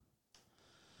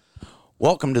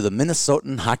Welcome to the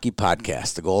Minnesotan Hockey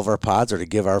Podcast. The goal of our pods are to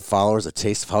give our followers a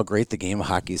taste of how great the game of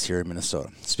hockey is here in Minnesota.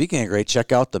 Speaking of great,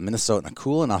 check out the Minnesotan, a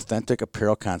cool and authentic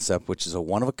apparel concept, which is a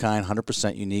one-of-a-kind,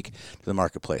 100% unique to the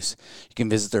marketplace. You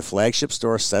can visit their flagship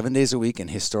store 7 days a week in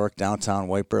historic downtown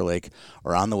White Bear Lake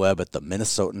or on the web at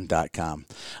theminnesotan.com.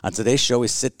 On today's show, we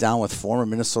sit down with former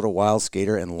Minnesota Wild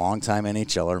skater and longtime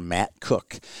NHLer Matt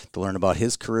Cooke to learn about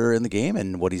his career in the game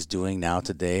and what he's doing now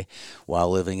today while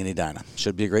living in Edina.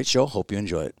 Should be a great show. Hope you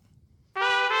enjoy it.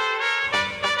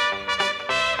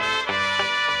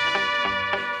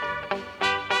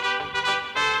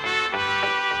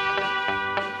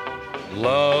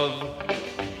 Love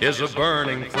is a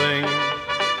burning thing,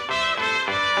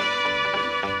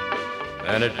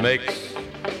 and it makes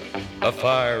a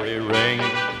fiery ring.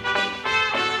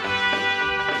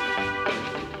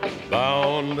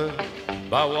 Bound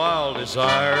by wild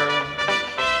desire,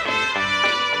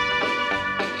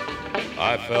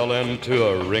 I fell into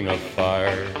a ring of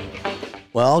fire.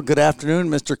 Well, good afternoon,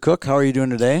 Mr. Cooke. How are you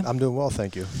doing today? I'm doing well,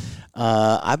 thank you.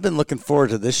 I've been looking forward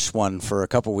to this one for a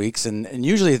couple weeks, and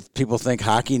usually people think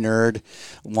hockey nerd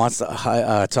wants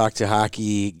to talk to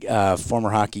hockey,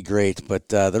 former hockey great, but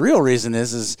the real reason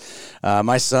is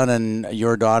my son and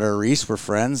your daughter Reese were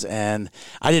friends, and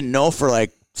I didn't know for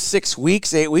like 8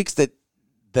 weeks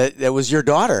that was your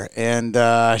daughter,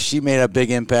 and she made a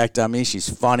big impact on me. She's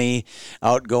funny,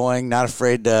 outgoing, not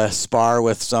afraid to spar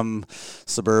with some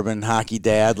suburban hockey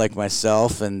dad like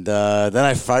myself. And then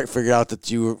I figured out that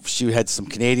she had some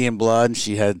Canadian blood.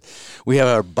 And we have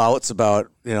our bouts about,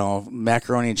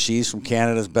 macaroni and cheese from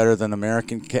Canada is better than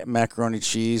American macaroni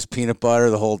cheese, peanut butter,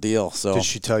 the whole deal. So did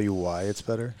she tell you why it's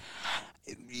better?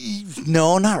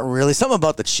 No, not really. Something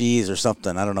about the cheese or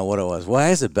something. I don't know what it was.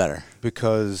 Why is it better?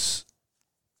 Because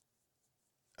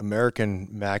American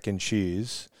mac and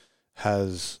cheese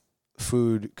has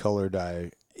food color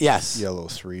dye, yes, yellow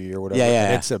 3 or whatever. Yeah.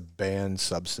 And it's a banned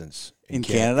substance in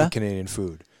Canada, in Canadian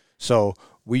food. So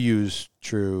we use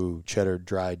true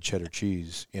dried cheddar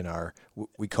cheese in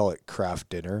we call it Kraft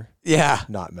dinner. Yeah,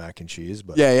 not mac and cheese,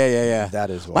 but yeah. That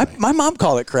is why. My mom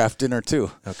called it Kraft dinner too.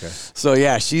 Okay. So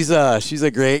yeah, she's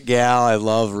a great gal. I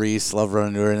love Reese, love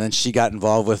running to her. And then she got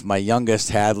involved with my youngest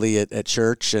Hadley at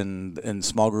church and in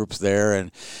small groups there,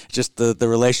 and just the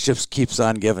relationships keeps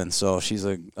on giving. So she's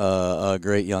a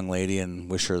great young lady, and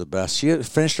wish her the best. She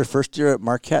finished her first year at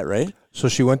Marquette, right? So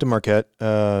she went to Marquette.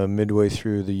 Midway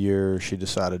through the year, she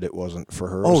decided it wasn't for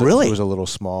her. Oh, really? It was a little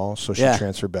small, so she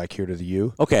transferred back here to the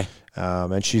U. Okay.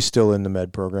 And she's still in the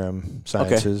med program,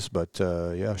 sciences, but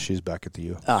she's back at the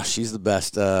U. Oh, she's the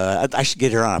best. I should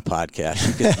get her on a podcast.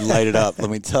 She could light it up, let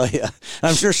me tell you.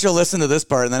 I'm sure she'll listen to this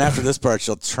part, and then after this part,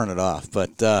 she'll turn it off.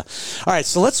 But all right,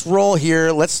 so let's roll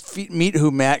here. Let's meet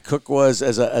who Matt Cooke was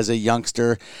as a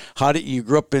youngster. How did you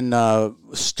grew up in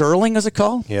Sterling, is it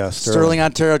called? Yeah, Sterling,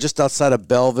 Ontario, just outside of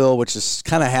Belleville, which is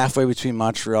kind of halfway between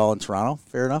Montreal and Toronto.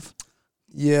 Fair enough?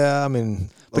 Yeah, I mean...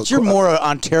 But you're more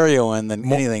Ontarioan than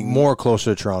anything. More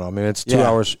closer to Toronto. I mean, it's 2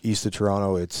 hours east of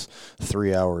Toronto. It's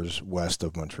 3 hours west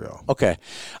of Montreal. Okay.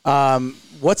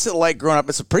 What's it like growing up?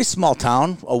 It's a pretty small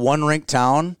town, a one-rink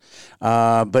town,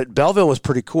 but Belleville was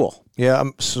pretty cool. Yeah,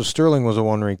 so Sterling was a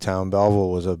one-rink town.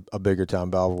 Belleville was a bigger town.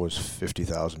 Belleville was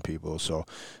 50,000 people, so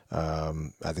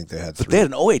I think they had three. They had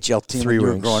an OHL team when you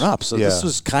were growing up, so this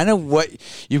was kind of what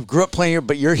you grew up playing here,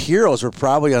 but your heroes were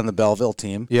probably on the Belleville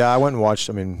team. Yeah, I went and watched.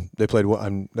 I mean, they played.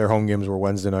 Their home games were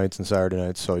Wednesday nights and Saturday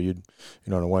nights, so on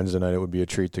a Wednesday night it would be a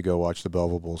treat to go watch the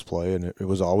Belleville Bulls play, and it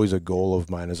was always a goal of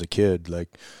mine as a kid,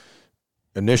 like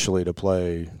initially to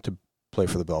play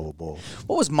for the Belleville Bulls.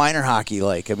 What was minor hockey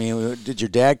like? I mean, did your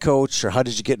dad coach, or how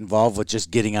did you get involved with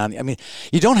just getting on? I mean,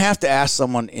 you don't have to ask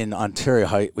someone in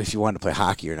Ontario if you wanted to play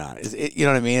hockey or not. You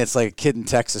know what I mean? It's like a kid in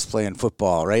Texas playing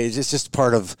football, right? It's just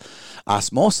part of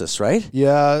osmosis, right?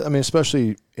 Yeah, I mean,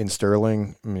 especially in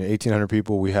Sterling. I mean, 1,800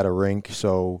 people. We had a rink,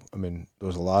 so I mean, there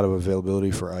was a lot of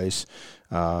availability for ice.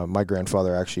 My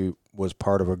grandfather actually was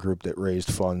part of a group that raised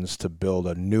funds to build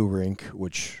a new rink,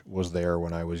 which was there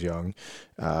when I was young.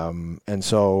 And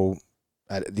so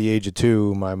at the age of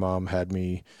 2, my mom had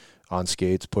me on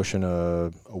skates pushing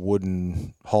a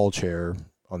wooden hall chair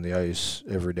on the ice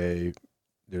every day.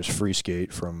 There's free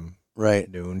skate from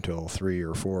noon till 3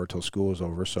 or 4 till school was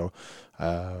over. So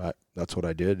that's what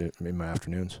I did in my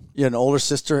afternoons. You had an older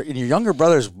sister, and your younger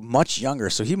brother's much younger,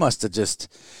 so you must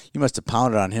have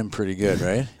pounded on him pretty good,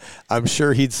 right? I'm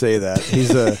sure he'd say that.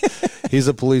 He's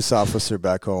a police officer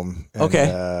back home. And,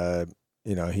 okay.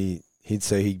 He'd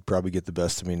say he'd probably get the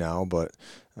best of me now, but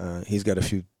he's got a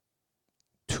few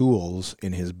tools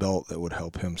in his belt that would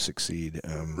help him succeed.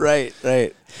 Right.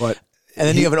 But And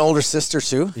then you have an older sister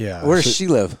too? Yeah. Where does she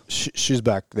live? She's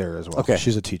back there as well. Okay.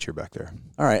 She's a teacher back there.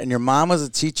 All right. And your mom was a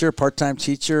teacher, part-time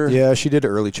teacher? Yeah, she did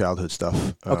early childhood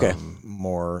stuff. Okay.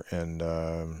 More and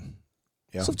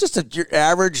yeah. So just your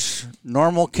average,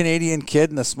 normal Canadian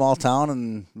kid in a small town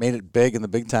and made it big in the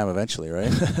big time eventually,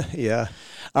 right? Yeah.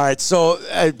 All right. So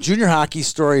junior hockey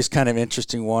story is kind of an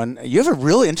interesting one. You have a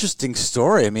really interesting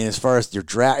story. I mean, as far as your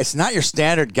draft, it's not your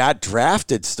standard got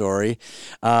drafted story.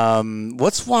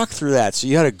 Let's walk through that. So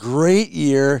you had a great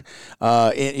year.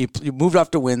 You moved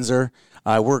off to Windsor.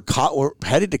 We're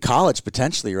headed to college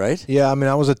potentially, right? Yeah, I mean,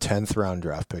 I was a 10th round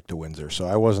draft pick to Windsor, so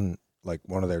I wasn't like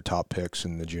one of their top picks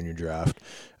in the junior draft.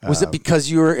 Was it because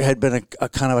you had been a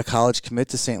kind of a college commit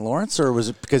to St. Lawrence, or was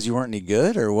it because you weren't any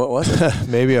good, or what was it?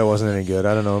 Maybe I wasn't any good.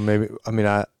 I don't know. Maybe, I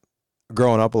mean,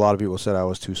 growing up, a lot of people said I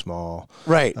was too small.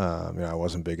 Right. I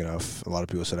wasn't big enough. A lot of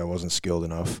people said I wasn't skilled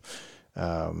enough.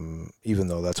 Even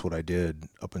though that's what I did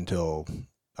up until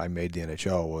I made the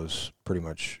NHL, was pretty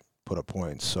much put up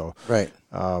points. So right.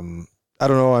 I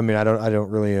don't know. I mean, I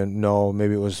don't really know.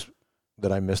 Maybe it was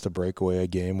that I missed a breakaway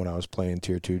game when I was playing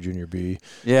Tier 2 Junior B.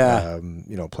 Yeah.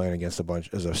 Playing against a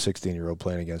bunch as a 16-year-old,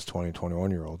 playing against 20,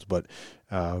 21-year-olds. But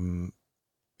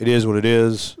it is what it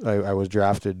is. I was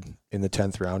drafted in the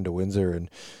 10th round to Windsor,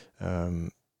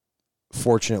 and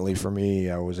fortunately for me,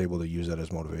 I was able to use that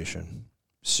as motivation.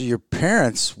 So your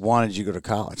parents wanted you to go to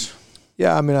college.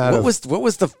 Yeah, I mean, what was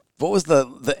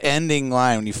the ending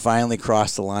line when you finally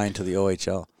crossed the line to the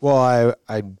OHL? Well,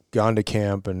 I'd gone to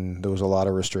camp, and there was a lot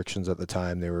of restrictions at the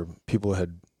time. People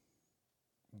had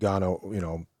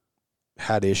gone,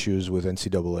 had issues with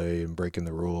NCAA and breaking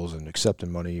the rules and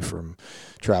accepting money from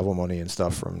travel money and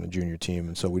stuff from the junior team,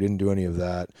 and so we didn't do any of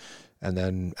that. And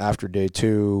then after day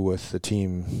 2, with the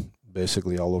team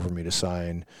basically all over me to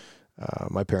sign,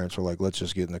 my parents were like, let's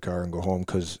just get in the car and go home,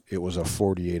 because it was a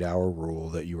 48-hour rule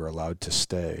that you were allowed to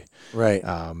stay right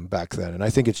back then. And I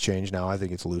think it's changed now. I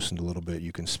think it's loosened a little bit.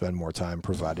 You can spend more time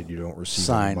provided you don't receive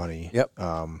any money. Yep.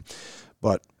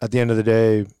 But at the end of the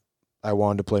day, I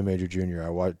wanted to play Major Junior.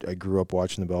 I grew up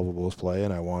watching the Belleville Bulls play,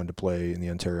 and I wanted to play in the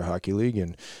Ontario Hockey League.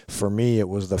 And for me, it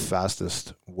was the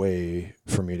fastest way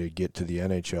for me to get to the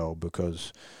NHL,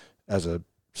 because as a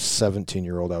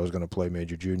 17-year-old, I was going to play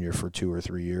Major Junior for 2 or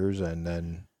 3 years and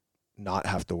then not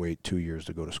have to wait 2 years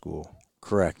to go to school.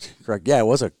 Correct. Yeah, it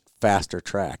was a faster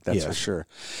track, that's for sure.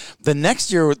 The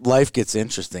next year, life ges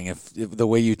interesting. If the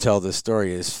way you tell this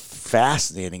story is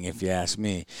fascinating, if you ask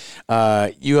me.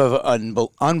 You have an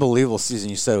unbelievable season.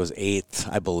 You said it was 8th,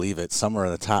 I believe it, somewhere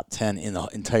in the top 10 in the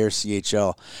entire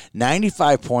CHL.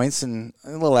 95 points, and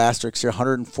a little asterisk here,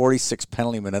 146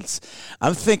 penalty minutes.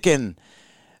 I'm thinking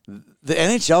the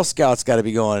NHL scouts got to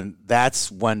be going,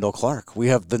 that's Wendell Clark. We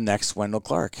have the next Wendell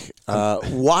Clark.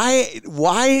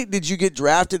 Why did you get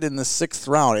drafted in the 6th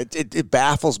round? It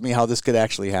baffles me how this could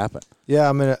actually happen. Yeah,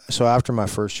 I mean, so after my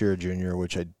first year of junior,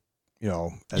 which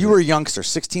you were a youngster,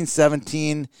 16,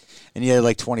 17, and you had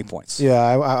like 20 points. Yeah,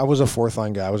 I was a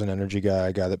 4th-line guy. I was an energy guy,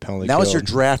 a guy that penalty killed. That was your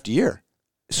draft year.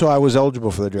 So I was eligible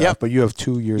for the draft, but you have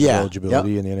 2 years of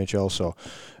eligibility in the NHL. So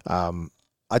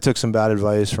I took some bad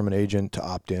advice from an agent to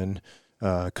opt in,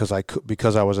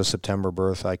 because I was a September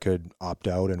birth, I could opt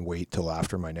out and wait till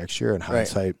after my next year. In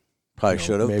hindsight, probably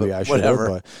should have. Maybe I should have,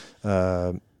 but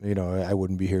I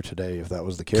wouldn't be here today if that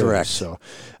was the case. Correct. So,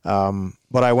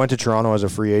 but I went to Toronto as a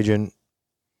free agent.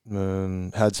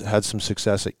 Had some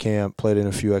success at camp. Played in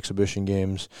a few exhibition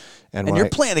games, and you're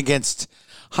playing against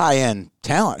high-end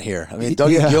talent here. I mean,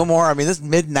 Dougie Gilmour. I mean, this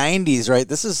mid-90s, right?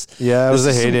 This is it was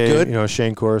a heyday.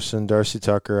 Shane Corson, Darcy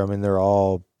Tucker. I mean, they're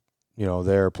all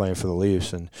there playing for the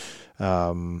Leafs, and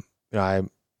I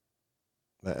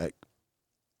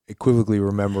equivocally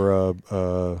remember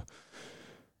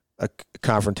a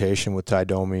confrontation with Ty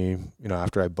Domi.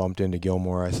 After I bumped into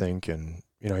Gilmour, I think, and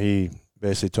he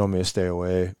basically told me to stay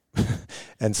away,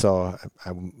 and so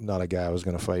I'm not a guy I was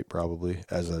going to fight probably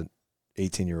as a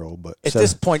 18-year-old. But at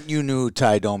this point, you knew who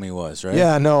Ty Domi was, right?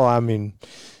 Yeah, no, I mean,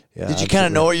 yeah. Did you kind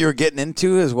of know what you were getting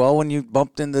into as well when you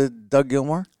bumped into Doug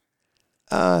Gilmour?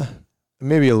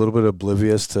 Maybe a little bit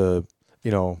oblivious to,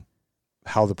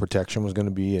 how the protection was going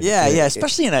to be.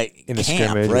 Especially in a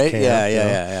camp, right?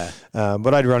 Yeah.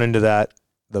 But I'd run into that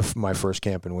my first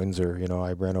camp in Windsor.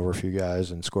 I ran over a few guys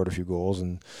and scored a few goals.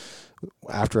 And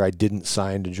after I didn't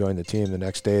sign to join the team, the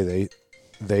next day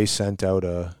they sent out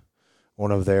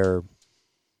one of their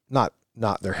not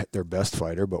their best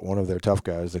fighter, but one of their tough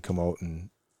guys to come out and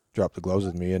drop the gloves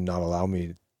with me and not allow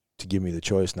me to give me the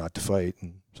choice not to fight.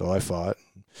 And so I fought,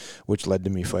 which led to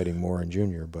me fighting more in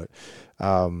junior. But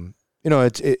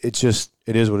it's just,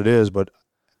 it is what it is. But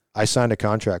I signed a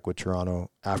contract with Toronto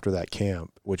after that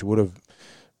camp, which would have,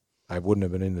 I wouldn't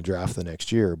have been in the draft the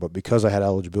next year. But because I had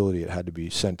eligibility, it had to be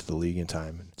sent to the league in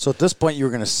time. So at this point, you were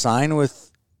going to sign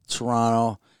with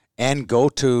Toronto and go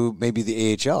to maybe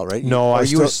the AHL, right? No, I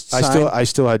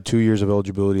still had 2 years of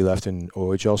eligibility left in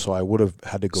OHL, so I would have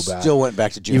had to go back. Still went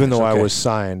back to juniors. Even though I was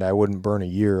signed, I wouldn't burn a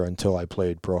year until I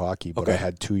played pro hockey, but Okay. I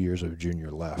had 2 years of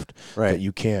junior left. Right. That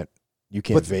you can't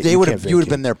But you would have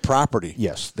been their property.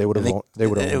 Yes, they would have. They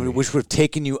would have. Which would have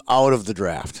taken you out of the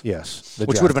draft. Yes,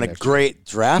 Which would have been a great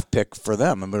draft pick for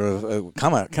them. I mean,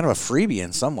 kind of a freebie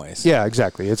in some ways. Yeah,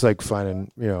 exactly. It's like finding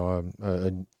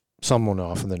someone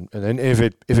off, and then if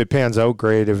it pans out,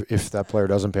 great. If that player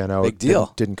doesn't pan out, big deal.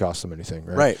 It didn't cost them anything,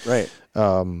 right? Right.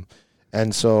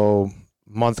 And so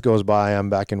month goes by, I'm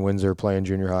back in Windsor playing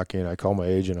junior hockey, and I call my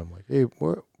agent. I'm like, hey,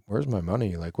 where's my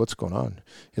money? Like, what's going on?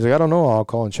 He's like, I don't know. I'll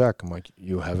call and check. I'm like,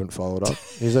 you haven't followed up?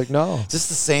 He's like, no. Is this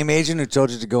the same agent who told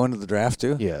you to go into the draft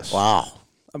too? Yes. Wow.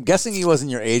 I'm guessing he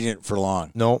wasn't your agent for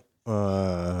long. No.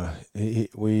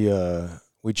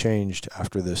 We changed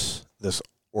after this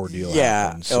ordeal. Yeah.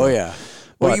 Happened, so. Oh, yeah.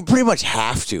 Well, you pretty much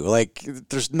have to. Like,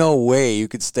 there's no way you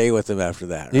could stay with him after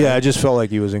that. Right? Yeah, I just felt like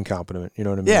he was incompetent. You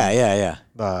know what I mean? Yeah.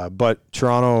 But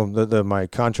Toronto, my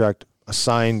contract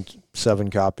assigned 7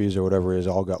 copies or whatever it is,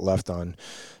 all got left on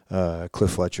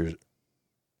Cliff Fletcher's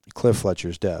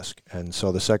desk, and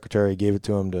so the secretary gave it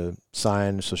to him to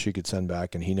sign so she could send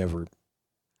back, and he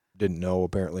didn't know,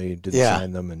 apparently didn't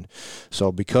sign them, and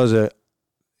so because it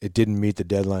didn't meet the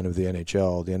deadline of the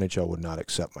NHL would not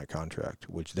accept my contract,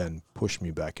 which then pushed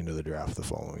me back into the draft the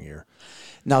following year.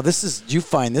 Now you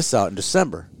find this out in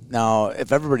December. Now,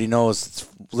 if everybody knows,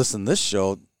 listen to this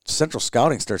show, Central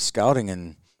Scouting starts scouting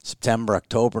in September,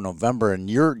 October, November, and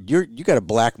you got a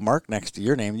black mark next to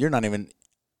your name. You're not even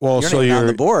on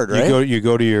the board, right? You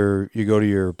go to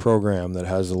your program that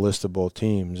has a list of both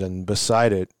teams, and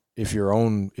beside it, if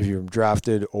you're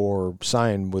drafted or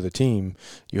signed with a team,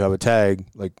 you have a tag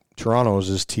like Toronto's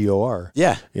is TOR.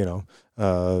 Yeah.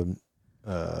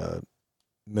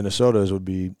 Minnesota's would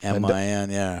be MIN,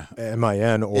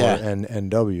 MIN or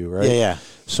NW, right? Yeah.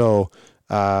 So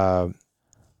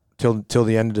till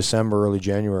the end of December, early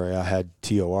January, I had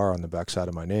TOR on the backside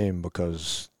of my name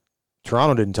because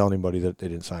Toronto didn't tell anybody that they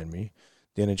didn't sign me.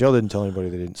 The NHL didn't tell anybody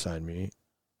they didn't sign me.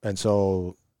 And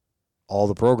so all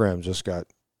the programs just got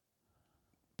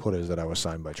put as that I was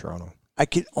signed by Toronto. I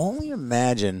can only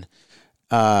imagine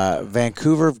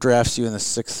Vancouver drafts you in the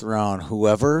 6th round.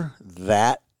 Whoever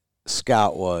that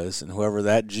scout was and whoever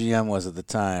that GM was at the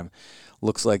time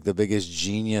looks like the biggest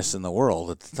genius in the world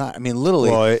at the time. I mean,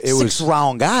 literally,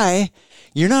 sixth-round guy,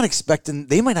 you're not expecting –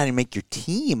 they might not even make your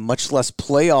team, much less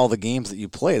play all the games that you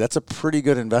play. That's a pretty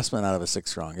good investment out of a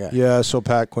 6th-round guy. Yeah, so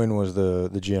Pat Quinn was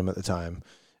the GM at the time.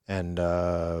 And,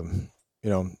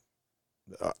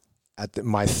 at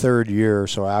my 3rd year,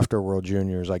 so after World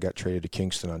Juniors, I got traded to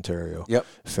Kingston, Ontario. Yep.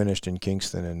 Finished in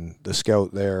Kingston, and the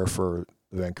scout there for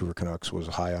the Vancouver Canucks was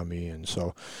high on me. And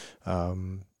so I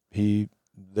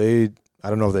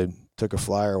don't know if they took a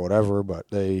flyer or whatever, but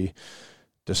they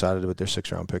decided with their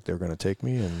 6th-round pick they were going to take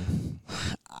me. And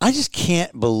I just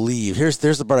can't believe. Here's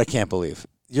the part I can't believe.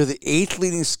 You're the 8th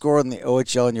leading scorer in the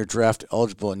OHL and you're draft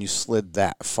eligible, and you slid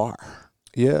that far.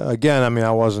 Yeah, again, I mean,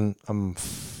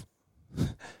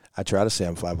 I try to say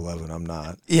I'm 5'11". I'm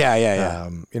not. Yeah.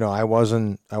 I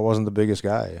wasn't the biggest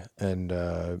guy, and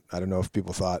I don't know if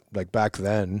people thought like back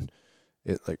then,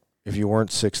 if you weren't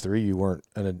 6'3", you weren't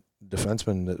a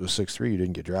defenseman that was 6'3", you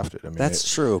didn't get drafted. I mean,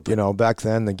 that's true. But back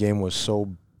then the game was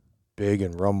so big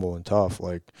and rumble and tough.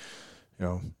 Like,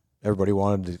 everybody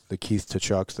wanted the Keith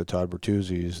Tkachuks, the Todd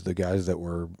Bertuzzis, the guys that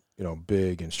were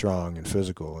big and strong and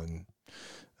physical. And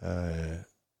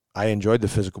I enjoyed the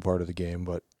physical part of the game,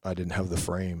 but I didn't have the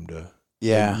frame to.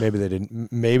 Yeah. Maybe they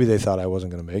didn't. Maybe they thought I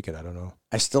wasn't going to make it. I don't know.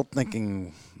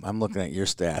 I'm looking at your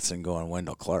stats and going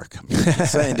Wendell Clark.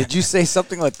 Did you say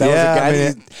something like that was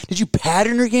a guy? Did you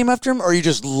pattern your game after him, or you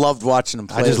just loved watching him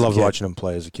play? I just loved watching him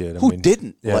play as a kid. Who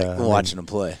didn't like watching him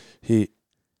play?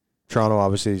 Toronto,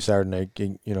 obviously, Saturday night,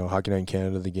 Hockey Night in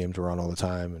Canada, the games were on all the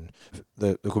time. And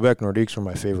the Quebec Nordiques were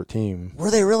my favorite team.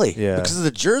 Were they really? Yeah. Because of the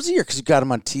jersey or because you got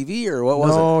them on TV or what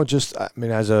was it? No, just,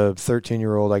 as a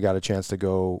 13-year-old, I got a chance to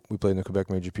go. We played in the Quebec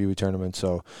Major Pee Wee tournament,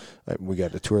 so we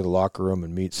got to tour the locker room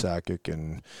and meet Sakic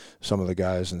and some of the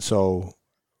guys. And so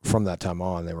from that time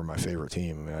on, they were my favorite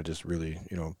team. I just really,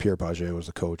 Pierre Paget was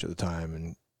the coach at the time,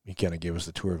 and he kind of gave us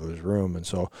the tour of his room. And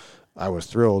so I was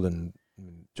thrilled and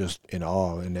just in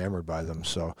awe, enamored by them.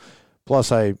 So,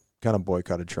 plus I kind of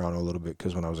boycotted Toronto a little bit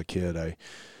because when I was a kid, I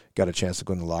got a chance to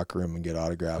go in the locker room and get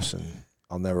autographs, and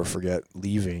I'll never forget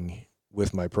leaving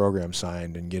with my program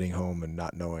signed and getting home and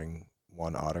not knowing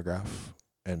one autograph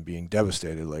and being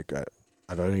devastated. Like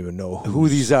I don't even know who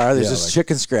these are. There's just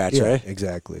chicken scratch, right?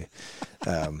 Exactly.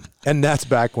 And that's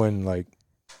back when like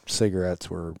cigarettes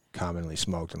were commonly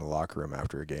smoked in the locker room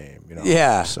after a game, you know?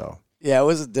 Yeah. So. Yeah, it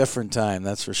was a different time,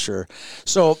 that's for sure.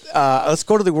 So let's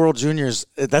go to the World Juniors.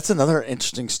 That's another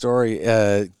interesting story.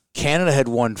 Canada had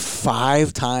won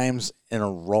 5 times in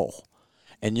a row,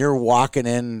 and you're walking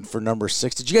in for number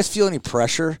 6. Did you guys feel any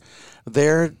pressure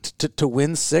there to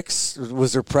win 6?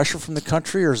 Was there pressure from the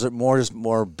country, or is it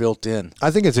more built in? I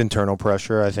think it's internal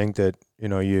pressure. I think that, you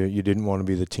know, you didn't want to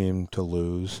be the team to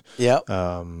lose. Yeah.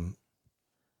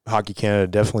 Hockey Canada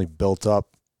definitely built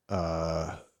up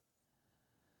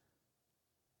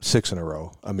 6 in a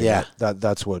row. I mean, yeah.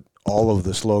 that's what all of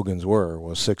the slogans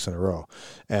was 6 in a row.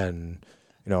 And,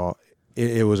 you know,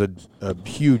 it was a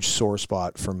huge sore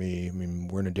spot for me. I mean,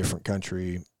 we're in a different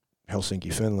country,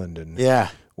 Helsinki, Finland, and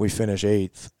we finish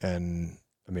 8th. And,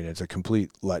 I mean, it's a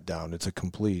complete letdown. It's a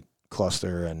complete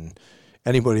cluster. And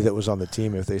anybody that was on the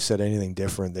team, if they said anything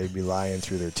different, they'd be lying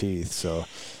through their teeth. So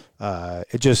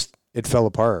it fell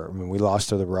apart. I mean, we lost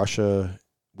to Russia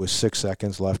with 6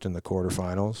 seconds left in the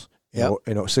quarterfinals. Yep.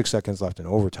 6 seconds left in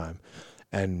overtime.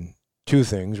 And 2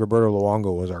 things. Roberto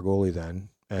Luongo was our goalie then.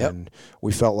 And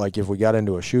we felt like if we got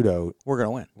into a shootout, we're going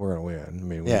to win. We're going to win. I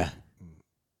mean,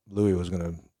 Louis was going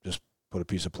to just put a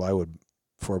piece of plywood,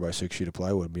 4x6 sheet of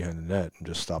plywood behind the net and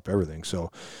just stop everything.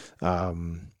 So,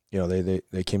 you know,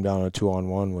 they came down on a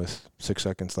 2-on-1 with 6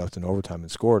 seconds left in overtime and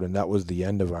scored. And that was the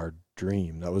end of our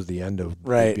dream. That was the end of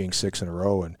being 6 in a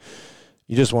row. And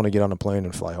you just want to get on a plane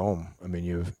and fly home. I mean,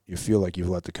 you feel like you've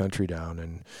let the country down,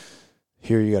 and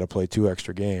here you got to play 2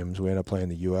 extra games. We end up playing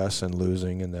the U.S. and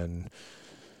losing, and then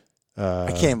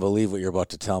I can't believe what you're about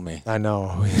to tell me. I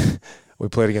know. We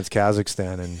played against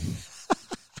Kazakhstan, and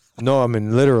no, I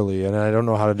mean literally, and I don't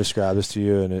know how to describe this to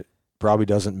you, and it probably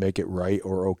doesn't make it right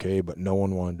or okay, but no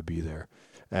one wanted to be there,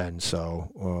 and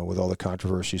so with all the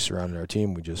controversy surrounding our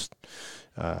team, we just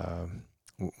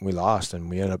we lost, and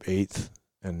we ended up 8th,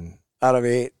 and. Out of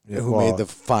 8, who made the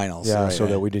finals. Yeah, right, so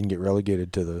that we didn't get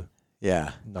relegated to the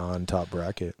non-top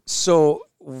bracket. So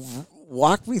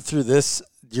walk me through this.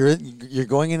 You're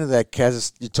going into that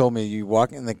Kazakhstan. You told me you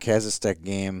walk in the Kazakhstan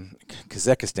game,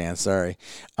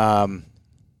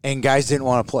 and guys didn't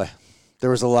want to play. There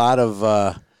was a lot of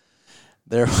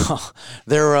there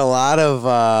were a lot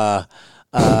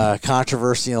of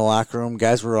controversy in the locker room.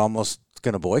 Guys were almost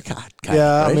going to boycott. Right?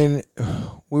 I mean,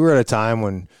 we were at a time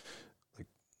when.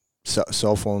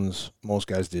 Cell phones, most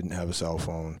guys didn't have a cell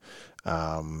phone,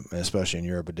 especially in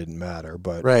Europe, it didn't matter.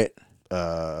 But,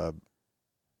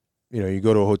 you know, you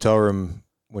go to a hotel room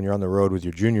when you're on the road with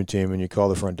your junior team and you call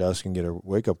the front desk and get a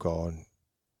wake-up call. And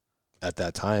at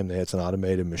that time, they had an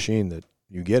automated machine that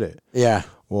you get it. Yeah.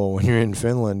 Well, when you're in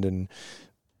Finland and,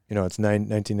 you know, it's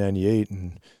 1998,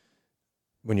 and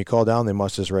when you call down, they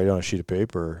must just write it on a sheet of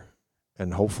paper.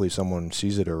 And hopefully someone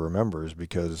sees it or remembers,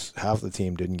 because half the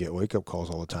team didn't get wake-up calls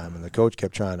all the time. And the coach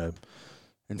kept trying to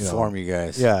inform you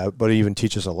guys. Yeah, but even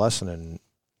teach us a lesson. And,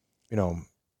 you know,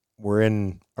 we're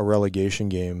in a relegation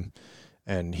game,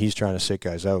 and he's trying to sit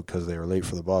guys out because they were late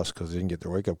for the bus because they didn't get their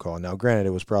wake-up call. Now, granted,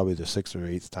 it was probably the 6th or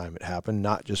 8th time it happened,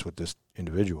 not just with this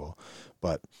individual.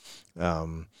 But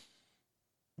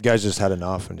guys just had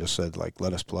enough and just said, like,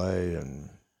 let us play. And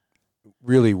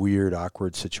really weird,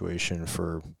 awkward situation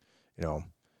for – you know,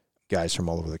 guys from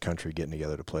all over the country getting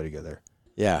together to play together.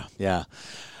 Yeah.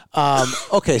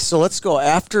 Okay, so let's go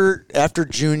after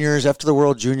juniors, after the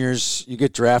World Juniors. You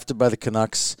get drafted by the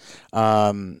Canucks.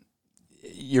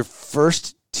 Your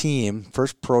first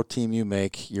pro team you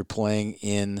make, you're playing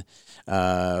in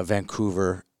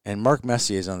Vancouver, and Mark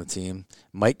Messier is on the team.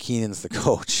 Mike Keenan's the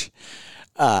coach.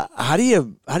 How do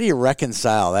you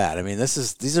reconcile that? I mean,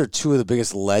 these are 2 of the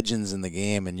biggest legends in the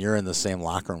game, and you're in the same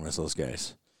locker room as those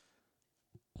guys.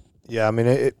 Yeah, I mean,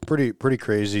 it pretty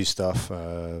crazy stuff.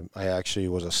 I actually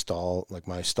was a stall. Like,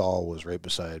 my stall was right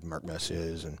beside Mark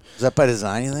Messier's. And is that by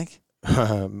design, you think?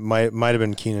 might have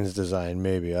been Keenan's design,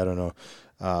 maybe. I don't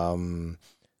know.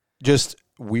 Just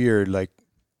weird. Like,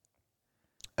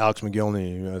 Alex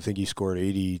McGillney, I think he scored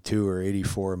 82 or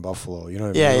 84 in Buffalo. You know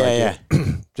what I mean? Yeah.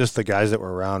 Just the guys that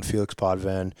were around, Felix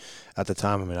Potvin at the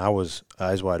time. I mean, I was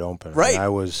eyes wide open. Right. I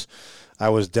was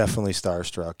definitely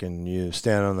starstruck, and you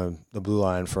stand on the blue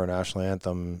line for a national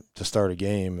anthem to start a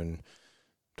game, and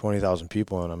 20,000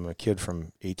 people, and I'm a kid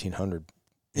from 1800.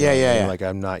 Yeah. Like,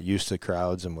 I'm not used to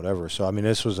crowds and whatever. So, I mean,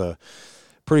 this was a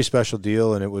pretty special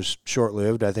deal, and it was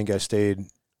short-lived. I think I stayed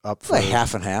up for like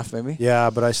half and half, maybe. Yeah,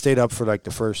 but I stayed up for like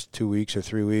the first 2 weeks or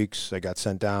 3 weeks. I got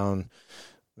sent down.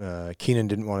 Keenan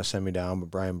didn't want to send me down, but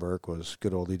Brian Burke was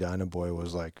good old Edina boy.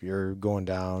 Was like, you're going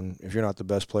down. If you're not the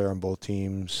best player on both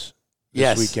teams,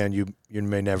 this weekend you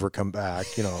may never come back,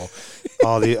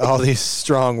 all these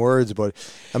strong words. But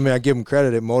I mean, I give him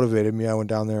credit. It motivated me. I went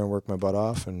down there and worked my butt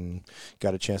off and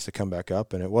got a chance to come back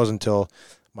up. And it wasn't until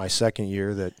my second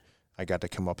year that I got to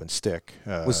come up and stick.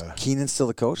 Was Keenan still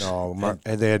the coach? No,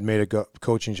 they had made a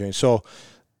coaching change. So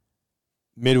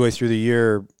midway through the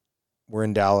year, we're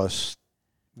in Dallas,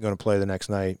 going to play the next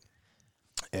night.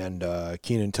 And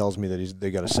Keenan tells me that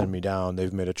they got to send me down.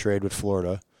 They've made a trade with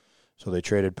Florida. So they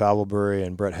traded Pavel Bure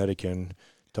and Brett Hedican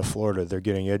to Florida. They're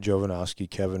getting Ed Jovanovski,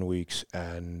 Kevin Weeks,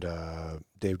 and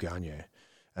Dave Gagne.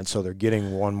 And so they're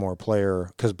getting one more player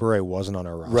because Bure wasn't on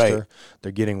our roster. Right.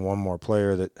 They're getting one more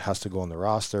player that has to go on the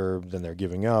roster. Then they're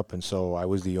giving up. And so I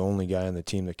was the only guy on the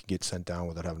team that could get sent down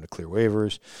without having to clear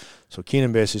waivers. So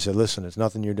Keenan basically said, listen, it's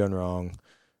nothing you've done wrong.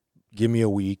 Give me a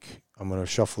week. I'm going to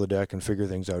shuffle the deck and figure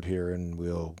things out here, and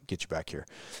we'll get you back here.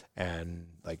 And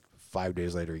like 5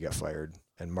 days later, he got fired.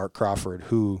 And Mark Crawford,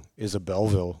 who is a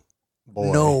Belleville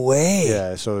boy. No way.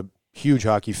 Yeah, so a huge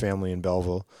hockey family in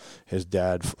Belleville. His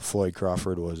dad, Floyd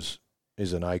Crawford,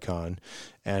 is an icon.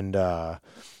 And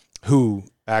who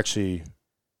actually,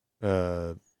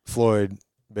 Floyd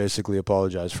basically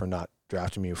apologized for not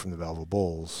drafting me from the Belleville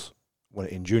Bulls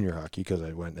in junior hockey because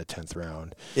I went in the 10th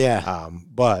round. Yeah.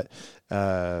 But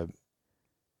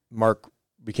Mark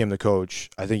became the coach.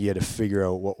 I think he had to figure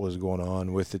out what was going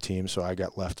on with the team, so I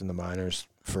got left in the minors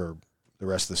for the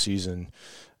rest of the season.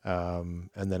 And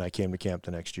then I came to camp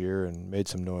the next year and made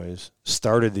some noise.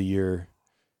 Started the year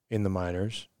in the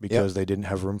minors because they didn't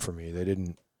have room for me. They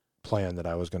didn't plan that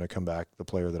I was going to come back the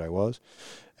player that I was.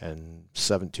 And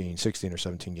 16 or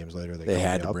 17 games later, they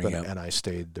had to called me bring up, up. And I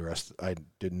stayed the rest. I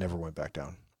never went back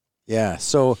down. Yeah.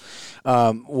 So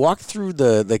walk through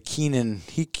the Keenan.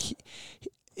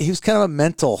 He was kind of a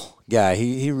mental guy.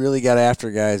 He really got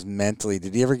after guys mentally.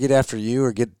 Did he ever get after you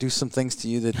or do some things to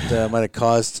you that might have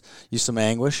caused you some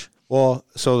anguish? Well,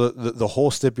 so the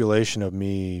whole stipulation of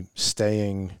me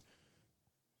staying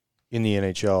in the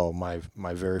NHL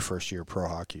my very first year pro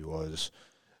hockey was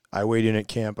I weighed in at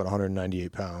camp at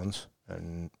 198 pounds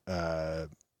and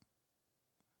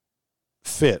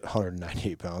fit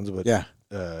 198 pounds. But yeah,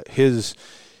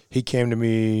 he came to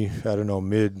me, I don't know,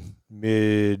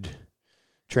 mid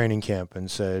training camp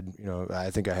and said, I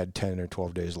think I had 10 or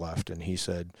 12 days left. And he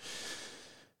said,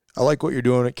 I like what you're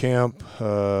doing at camp.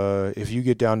 If you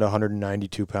get down to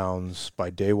 192 pounds by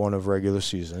day one of regular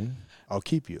season, I'll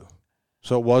keep you.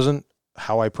 So it wasn't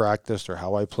how I practiced or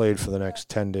how I played for the next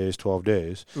 10 days, 12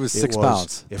 days. It was 6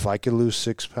 pounds. If I could lose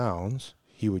 6 pounds,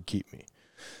 he would keep me.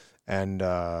 And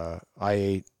I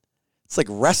ate. It's like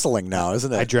wrestling now,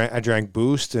 isn't it? I drank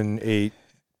Boost and ate,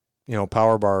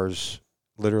 power bars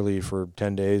literally for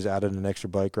 10 days, added an extra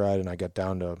bike ride, and I got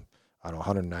down to,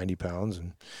 190 pounds.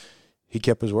 And he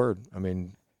kept his word. I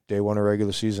mean, day one of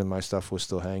regular season, my stuff was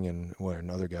still hanging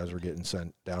when other guys were getting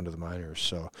sent down to the minors.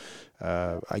 So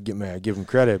I give him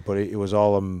credit, but it was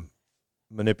all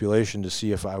manipulation to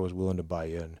see if I was willing to buy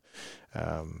in.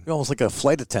 Almost like a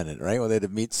flight attendant, right? Where they had to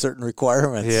meet certain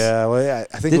requirements. Yeah, well, yeah,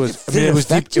 I think it was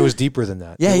deep. It was deeper than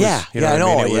that. Yeah, I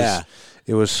know. Yeah,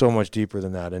 it was so much deeper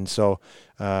than that, and so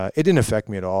it didn't affect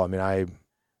me at all. I mean, I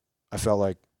felt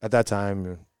like at that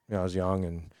time, I was young,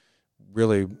 and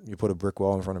really, you put a brick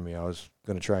wall in front of me, I was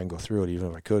going to try and go through it, even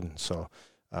if I couldn't. So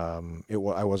I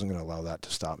wasn't going to allow that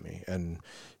to stop me. And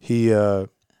he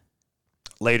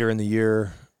later in the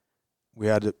year, we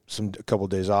had a couple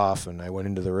of days off, and I went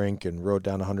into the rink and rode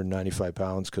down 195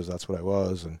 pounds because that's what I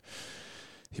was. And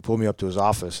he pulled me up to his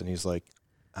office, and he's like,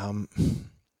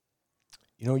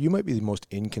 you might be the most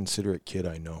inconsiderate kid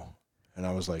I know. And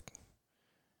I was like,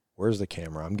 where's the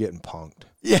camera? I'm getting punked.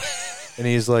 Yeah. And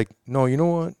he's like, no, you know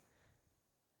what?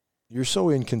 You're so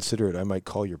inconsiderate, I might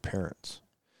call your parents.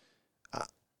 And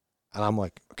I'm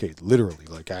like, okay, literally,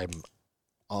 like I'm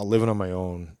living on my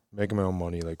own, making my own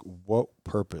money. Like, what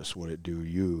purpose would it do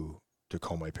you to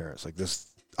call my parents? Like this,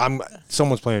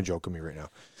 someone's playing a joke on me right now.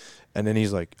 And then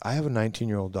he's like, I have a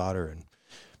 19-year-old daughter, and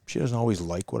she doesn't always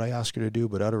like what I ask her to do,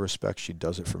 but out of respect, she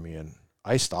does it for me. And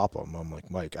I stop him. I'm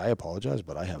like, Mike, I apologize,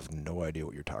 but I have no idea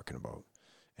what you're talking about.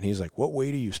 And he's like, what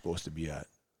weight are you supposed to be at? I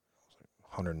was like,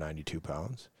 192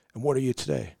 pounds. And what are you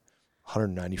today?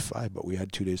 195, but we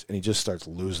had 2 days. And he just starts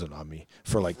losing on me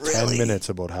for like 10 minutes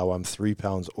about how I'm 3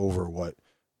 pounds over what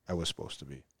I was supposed to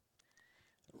be.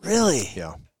 Really?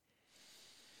 Yeah.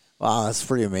 Wow, that's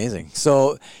pretty amazing.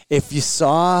 So if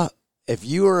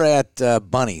you were at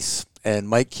Bunny's and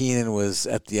Mike Keenan was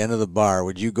at the end of the bar,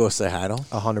 would you go say hi to him?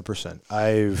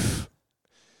 100%.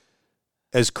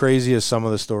 As crazy as some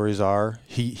of the stories are,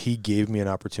 he gave me an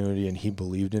opportunity and he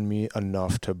believed in me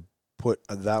enough to put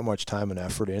that much time and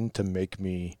effort in to make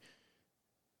me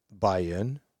buy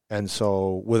in. And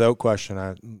so without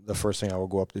question, the first thing I will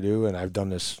go up to do, and I've done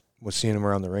this with seeing him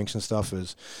around the rinks and stuff,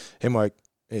 is, hey, Mike,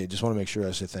 hey, just want to make sure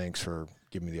I say thanks for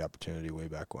giving me the opportunity way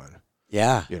back when.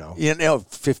 Yeah.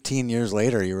 15 years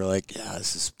later, you were like, yeah,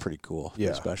 this is pretty cool. Yeah.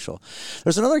 Pretty special.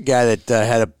 There's another guy that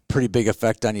had a pretty big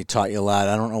effect on you, taught you a lot.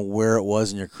 I don't know where it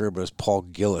was in your career, but it was Paul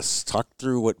Gillis. Talk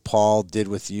through what Paul did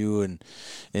with you and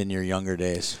in your younger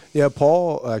days. Yeah,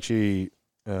 Paul actually,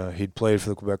 he'd played for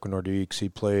the Quebec Nordiques. He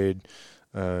played,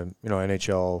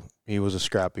 NHL. He was a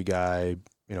scrappy guy,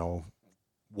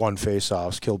 won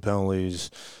face-offs, killed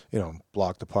penalties,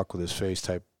 blocked the puck with his face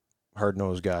type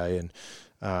hard-nosed guy.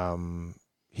 And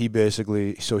he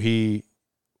basically,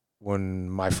 when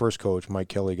my first coach, Mike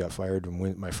Kelly, got fired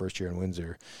in my first year in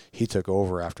Windsor, he took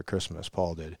over after Christmas,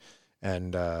 Paul did.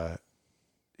 And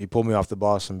he pulled me off the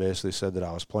bus and basically said that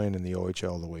I was playing in the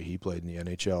OHL the way he played in the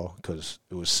NHL because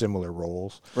it was similar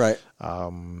roles. Right.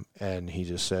 And he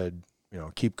just said,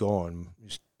 keep going,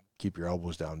 just keep your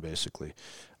elbows down, basically.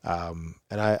 And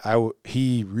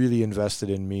he really invested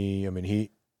in me. I mean,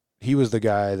 he was the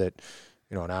guy that,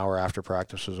 an hour after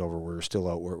practice was over, we were still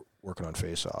out working on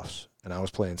face-offs. And I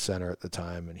was playing center at the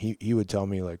time, and he would tell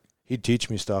me, he'd teach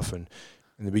me stuff. And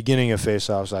in the beginning of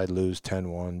face-offs, I'd lose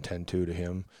 10-1, 10-2 to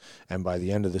him. And by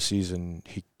the end of the season,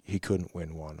 he couldn't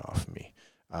win one off me.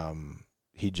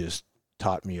 He just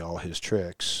taught me all his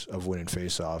tricks of winning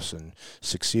face-offs and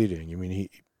succeeding. I mean,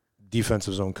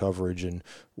 defensive zone coverage and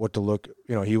what to look.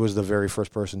 He was the very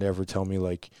first person to ever tell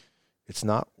me, it's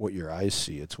not what your eyes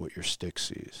see, it's what your stick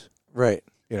sees. Right.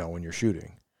 When you're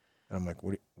shooting. And I'm like,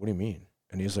 what do you mean?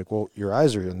 And he's like, well, your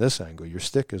eyes are in this angle. Your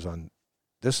stick is on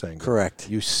this angle. Correct.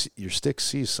 Your stick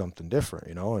sees something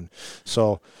different, And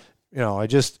so,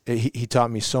 he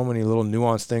taught me so many little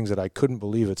nuanced things that I couldn't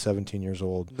believe at 17 years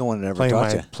old. No one had ever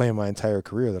taught you. Playing my entire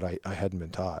career that I hadn't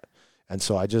been taught. And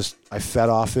so I fed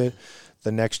off it.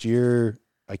 The next year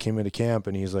I came into camp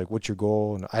and he's like, what's your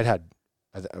goal? And I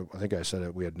think I said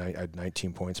it. I had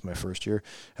 19 points my first year,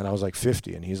 and I was like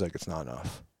 50, and he's like, it's not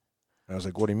enough. And I was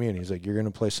like, what do you mean? He's like, you're going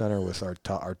to play center with our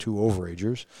two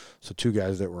overagers, so two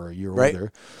guys that were a year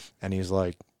older, and he's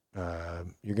like,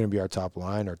 you're going to be our top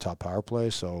line, our top power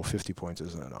play, so 50 points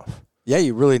isn't enough. Yeah,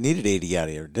 you really needed 80 out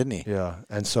of here, didn't he? Yeah,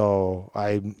 and so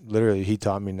he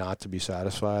taught me not to be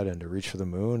satisfied and to reach for the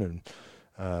moon,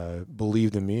 and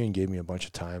believed in me and gave me a bunch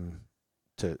of time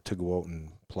to go out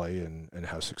and play and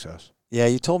have success. Yeah,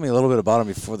 you told me a little bit about him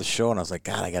before the show, and I was like,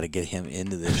 God, I got to get him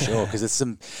into this show because it's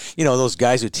some, those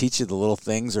guys who teach you the little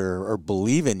things or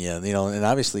believe in you, and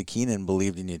obviously Keenan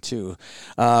believed in you too.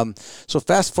 So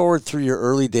fast forward through your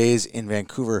early days in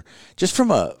Vancouver, just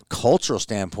from a cultural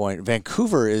standpoint,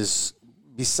 Vancouver is,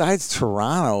 besides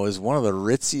Toronto, is one of the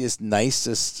ritziest,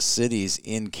 nicest cities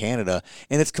in Canada,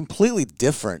 and it's completely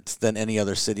different than any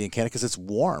other city in Canada because it's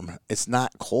warm. It's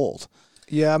not cold.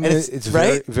 Yeah, I mean, it's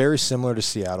very, very similar to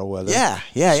Seattle weather. Yeah.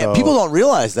 People don't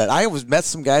realize that. I met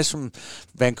some guys from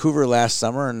Vancouver last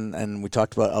summer, and we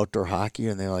talked about outdoor hockey,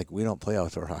 and they're like, we don't play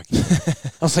outdoor hockey.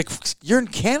 I was like, you're in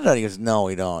Canada? And he goes, no,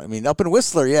 we don't. I mean, up in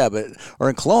Whistler, yeah, or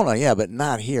in Kelowna, but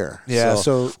not here. Yeah,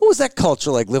 so what was that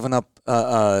culture like living up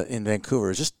in Vancouver?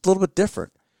 It's just a little bit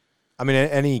different. I mean,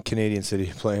 any Canadian city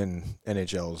playing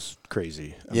NHL is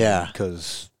crazy.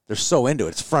 Because they're so into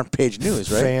it. It's front page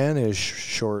news, right? Fan is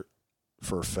short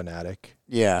for fanatic.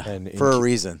 Yeah, and for a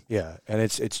reason. Yeah, and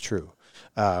it's true.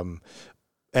 And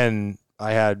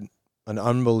I had an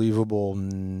unbelievable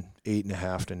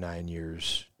 8.5 to 9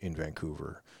 years in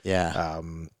Vancouver. Yeah.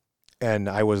 And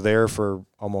I was there for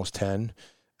almost 10,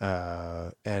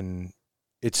 and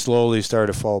it slowly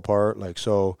started to fall apart.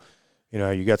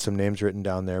 You got some names written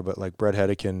down there, but like Brett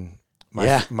Hedican,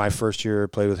 my first year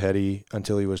played with Hetty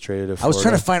until he was traded to Florida. I was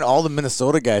trying to find all the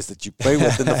Minnesota guys that you played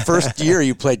with. In the first year,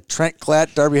 you played Trent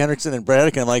Klatt, Darby Hendrickson, and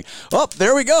Brett Hedican. I'm like,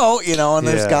 there we go. And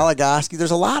there's Goligoski.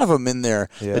 There's a lot of them in there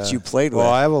that you played with.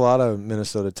 Well, I have a lot of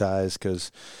Minnesota ties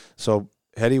so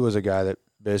Hetty was a guy that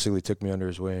basically took me under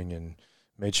his wing and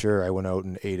made sure I went out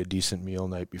and ate a decent meal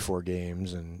night before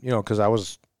games. And, because I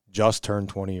was just turned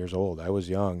 20 years old. I was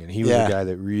young, and he was a guy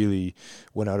that really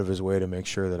went out of his way to make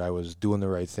sure that I was doing the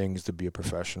right things to be a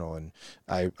professional, and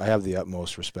I have the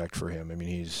utmost respect for him. I mean,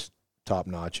 he's top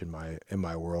notch in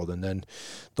my world. And then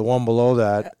the one below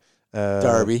that,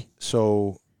 Darby.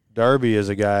 So Darby is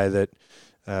a guy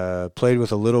that played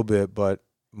with a little bit, but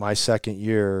my second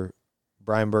year,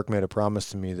 Brian Burke made a promise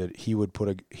to me that he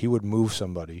would move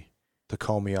somebody to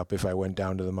call me up if I went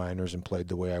down to the minors and played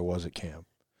the way I was at camp.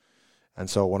 And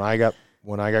so when I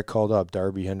got called up,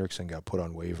 Darby Hendrickson got put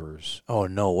on waivers. Oh,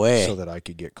 no way. So that I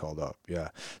could get called up. Yeah.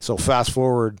 So fast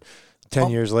forward 10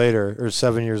 years later, or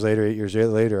 7 years later, 8 years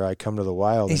later, I come to the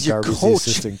Wild, and Darby's the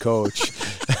assistant coach.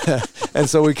 And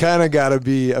so we kind of got to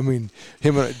be,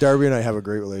 Darby and I have a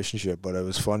great relationship, but it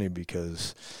was funny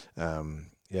because,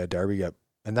 Darby got,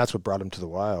 and that's what brought him to the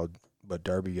Wild, but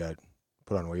Darby got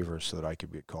put on waivers so that I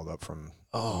could get called up from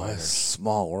minors.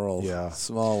 Small world. Yeah.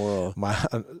 Small world.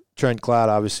 Trent Klatt,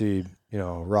 obviously,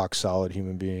 rock solid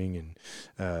human being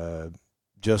and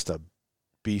just a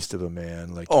beast of a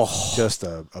man, just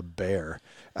a bear.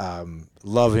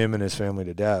 Love him and his family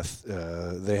to death.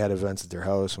 They had events at their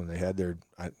house when they had their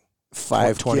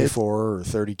 24 or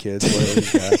 30 kids, whatever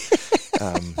he's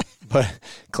got. But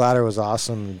Klatter was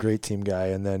awesome, great team guy.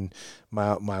 And then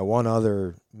my one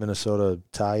other Minnesota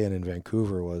tie-in in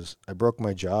Vancouver was I broke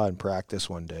my jaw in practice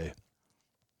one day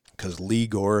because Lee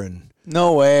Guerin.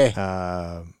 No way.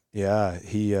 I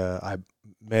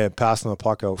may have passed him the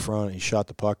puck out front. He shot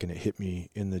the puck and it hit me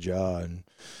in the jaw. And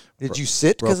did you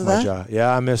sit because of that? Jaw.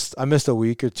 Yeah, I missed a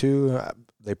week or two.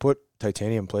 They put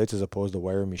titanium plates as opposed to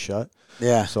wiring me shut.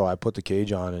 Yeah. So I put the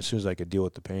cage on, and as soon as I could deal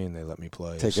with the pain, they let me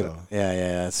play.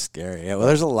 Yeah, that's scary. Yeah, well,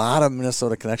 there's a lot of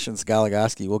Minnesota connections.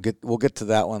 Goligoski. We'll get to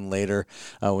that one later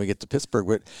when we get to Pittsburgh.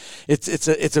 But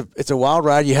it's a wild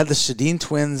ride. You had the Sedin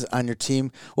twins on your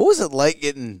team. What was it like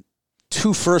getting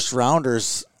 2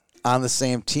 first-rounders on the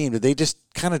same team? Did they just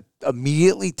kind of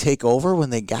immediately take over when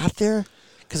they got there?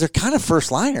 Because they're kind of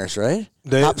first-liners, right?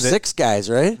 Top 6 guys,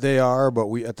 right? They are, but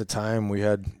at the time we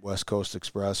had West Coast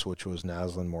Express, which was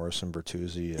Naslund, Morrison,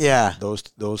 Bertuzzi. Yeah.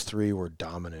 Those 3 were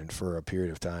dominant for a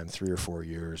period of time, 3 or 4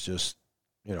 years, just,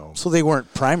 So they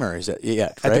weren't primaries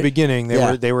yet, right? At the beginning, they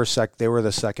were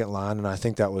the second line, and I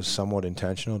think that was somewhat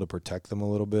intentional to protect them a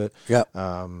little bit. Yeah.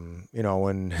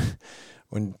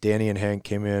 When Danny and Hank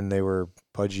came in, they were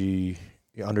pudgy,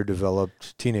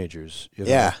 underdeveloped teenagers.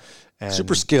 Yeah. And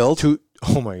super skilled.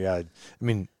 Oh my God.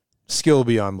 Skill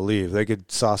beyond belief. They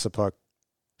could sauce a puck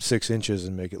 6 inches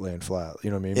and make it land flat. You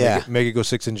know what I mean? Yeah. Make it go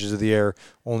 6 inches of the air,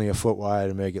 only a foot wide,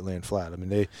 and make it land flat.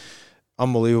 They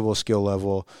unbelievable skill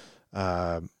level.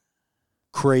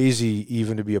 Crazy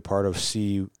even to be a part of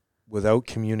C without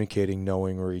communicating,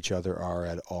 knowing where each other are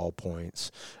at all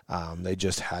points. They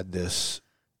just had this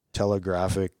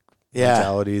telegraphic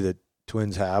mentality that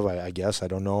twins have, I guess. I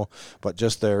don't know. But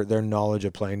just their knowledge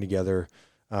of playing together,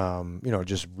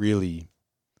 just really,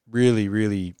 really,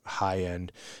 really high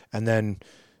end. And then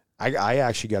I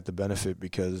actually got the benefit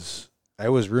because I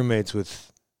was roommates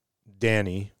with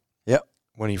Danny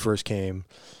when he first came.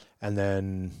 And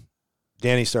then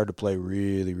Danny started to play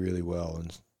really, really well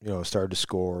and, started to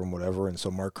score and whatever. And so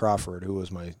Mark Crawford, who was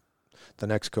the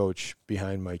next coach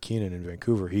behind Mike Keenan in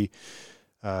Vancouver, he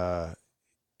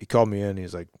called me in.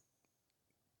 He's like,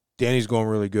 Danny's going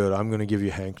really good. I'm going to give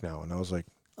you Hank now. And I was like,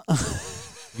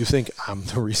 you think I'm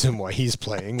the reason why he's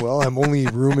playing? Well, I'm only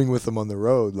rooming with him on the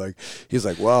road. He's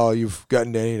like, well, you've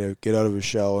gotten Danny to get out of his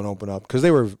shell and open up. Because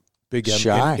they were big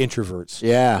introverts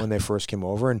when they first came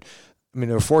over. And, they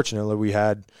were fortunate that we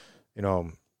had,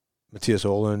 Matthias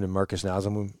Ohlund and Marcus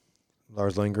Naslund,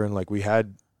 Lars Lindgren. We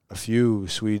had a few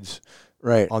Swedes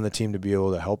on the team to be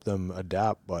able to help them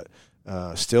adapt. But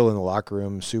still in the locker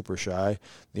room, super shy.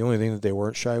 The only thing that they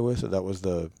weren't shy with, that was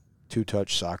the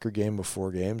 2-touch soccer game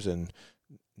before games, and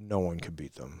no one could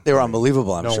beat them. They were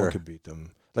unbelievable, I'm sure. No one could beat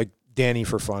them. Danny,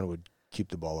 for fun, would keep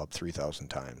the ball up 3,000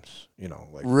 times.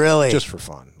 Really? Just for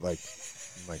fun.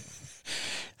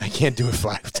 I can't do it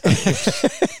 5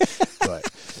 times. But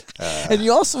and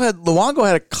you also had Luongo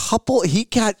had a couple. He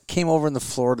came over in the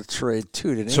Florida trade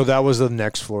too, didn't he? So that was the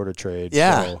next Florida trade.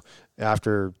 Yeah. So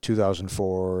after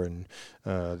 2004 and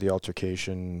the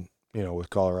altercation,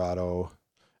 with Colorado,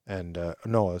 and that's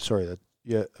when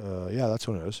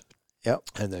it was. Yep.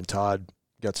 And then Todd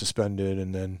got suspended,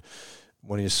 and then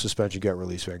when his suspension got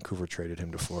released, Vancouver traded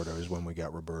him to Florida. Is when we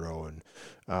got Roberto, and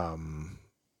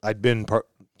I'd been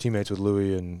teammates with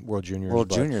Louis and World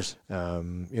Juniors.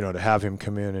 To have him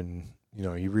come in and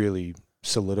he really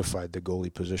solidified the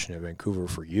goalie position at Vancouver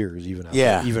for years,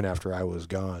 even after I was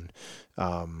gone.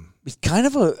 He's kind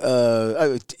of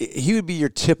he would be your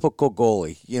typical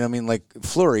goalie. Like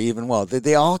Fleury, even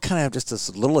they all kind of have just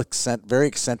this little very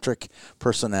eccentric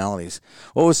personalities.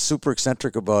 What was super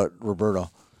eccentric about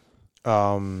Roberto?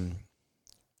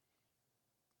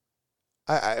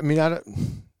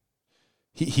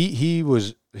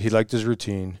 He liked his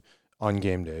routine on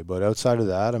game day, but outside of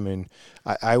that,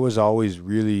 I was always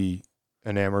really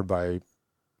enamored by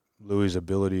Louis'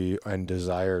 ability and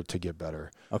desire to get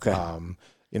better. Okay.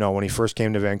 When he first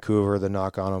came to Vancouver, the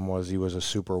knock on him was he was a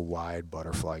super wide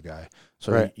butterfly guy.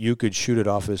 So you could shoot it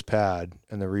off his pad,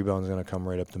 and the rebound's going to come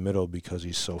right up the middle because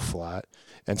he's so flat.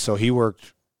 And so he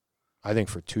worked I think,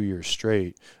 for 2 years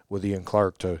straight with Ian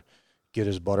Clark to get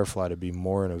his butterfly to be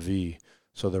more in a V.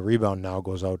 So the rebound now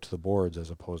goes out to the boards as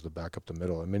opposed to back up the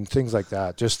middle. I mean, things like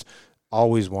that, just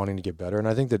always wanting to get better. And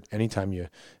I think that anytime you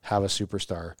have a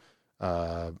superstar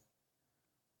at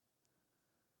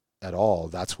all,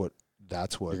 that's what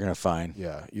you're going to find.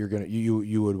 Yeah,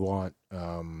 you would want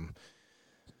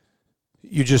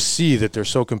you just see that they're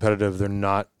so competitive, they're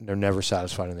never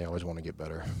satisfied, and they always want to get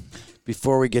better.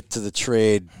 Before we get to the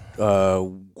trade,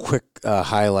 quick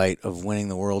highlight of winning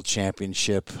the World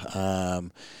Championship.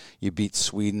 You beat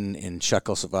Sweden in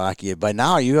Czechoslovakia. By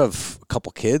now, you have a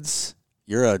couple kids.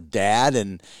 You're a dad,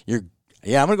 and I'm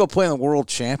going to go play in the World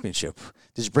Championship.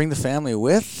 Did you bring the family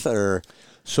with, or?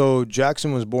 So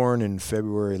Jackson was born in late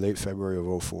February of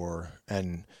 2004,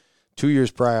 and 2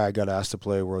 years prior, I got asked to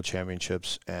play World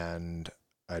Championships, and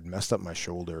I'd messed up my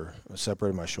shoulder. I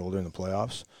separated my shoulder in the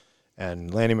playoffs.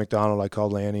 And Lanny McDonald, I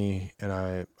called Lanny, and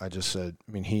I just said,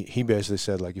 I mean, he basically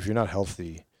said, like, if you're not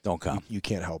healthy, don't come. You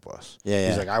can't help us. Yeah.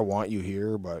 He's like, I want you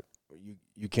here, but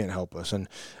you can't help us. And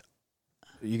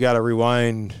you got to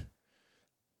rewind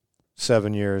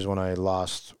 7 years when I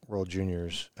lost World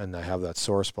Juniors, and I have that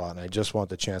sore spot, and I just want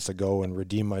the chance to go and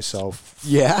redeem myself.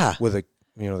 Yeah. With the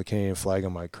Canadian flag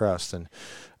on my crest, and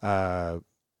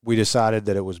we decided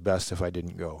that it was best if I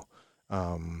didn't go.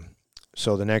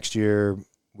 So the next year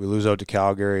we lose out to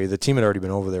Calgary. The team had already been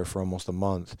over there for almost a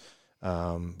month,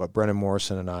 but Brendan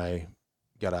Morrison and I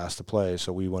got asked to play,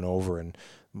 so we went over. And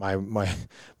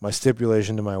my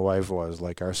stipulation to my wife was,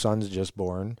 like, our son's just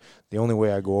born. The only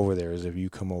way I go over there is if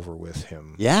you come over with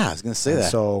him. Yeah, I was going to say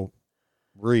that. So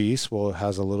Reese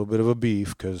has a little bit of a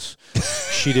beef because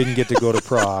she didn't get to go to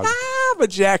Prague. But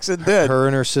Jackson did. Her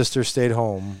and her sister stayed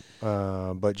home,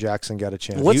 but Jackson got a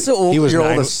chance. What's he was your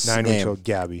nine oldest weeks name? old.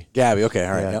 Gabby. Gabby, okay,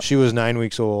 all right. Yeah, yep. She was 9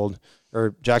 weeks old.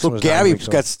 Or Jackson so was 9 Gabby weeks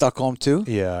old. got stuck home too?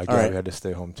 Yeah, Gabby had to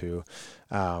stay home too.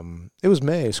 It was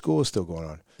May. School was still going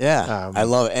on. Yeah, I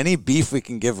love any beef we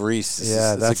can give Reese.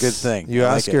 That's a good thing. You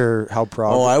ask her how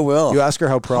Prague. Oh, I will. You ask her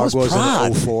how Prague was Prague?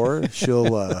 in 2004.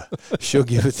 She'll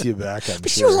give it to you back.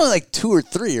 But she was only like 2 or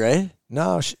 3, right?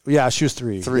 No, she was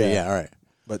 3. 3, yeah, all right.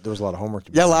 But there was a lot of homework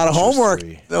to be done. A lot of homework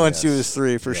when she was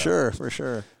 3, for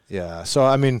sure. Yeah, so,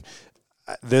 I mean,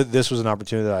 this was an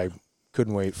opportunity that I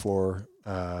couldn't wait for.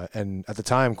 And at the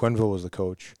time, Quenneville was the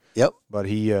coach. Yep. But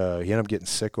he ended up getting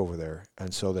sick over there.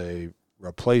 And so they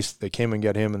came and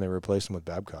got him, and they replaced him with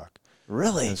Babcock.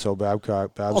 Really? And so Babs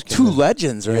two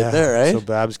legends right there, right? So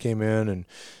Babs came in, and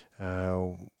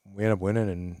we ended up winning,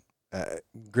 and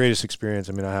greatest experience.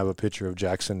 I mean, I have a picture of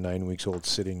Jackson, 9 weeks old,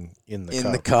 sitting in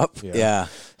the cup. Yeah.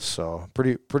 So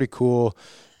pretty cool.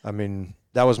 I mean,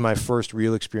 that was my first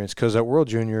real experience, because at World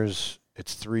Juniors,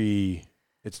 it's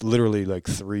literally like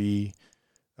 3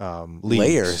 leagues.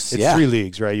 Layers. It's 3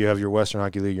 leagues, right? You have your Western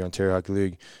Hockey League, your Ontario Hockey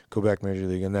League, Quebec Major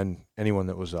League, and then anyone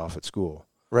that was off at school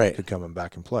could come and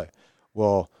back and play.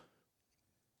 Well,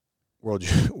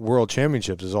 World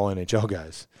Championships is all NHL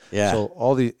guys. Yeah.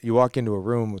 So you walk into a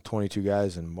room with 22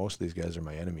 guys, and most of these guys are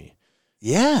my enemy.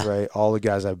 Yeah. Right? All the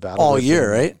guys I've battled all with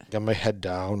year, right? Got my head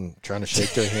down, trying to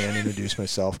shake their hand, introduce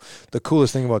myself. The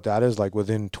coolest thing about that is, like,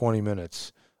 within 20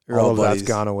 minutes, all of that's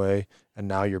gone away, and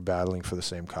now you're battling for the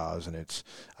same cause. And it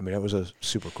was a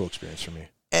super cool experience for me.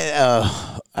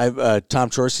 And Tom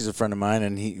Chorsey's a friend of mine,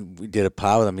 and we did a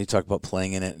pod with him. He talked about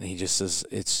playing in it, and he just says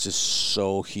it's just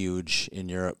so huge in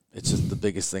Europe. It's just the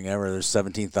biggest thing ever. There's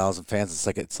 17,000 fans.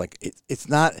 It's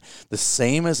not the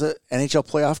same as an NHL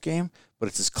playoff game, but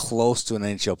it's as close to an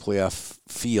NHL playoff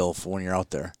feel for when you're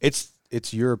out there. It's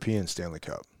European Stanley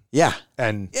Cup. Yeah,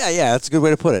 and that's a good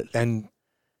way to put it. And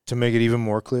to make it even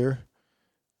more clear,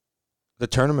 the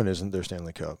tournament isn't their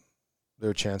Stanley Cup.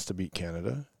 Their chance to beat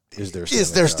Canada is their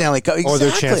Stanley Cup. Exactly. Or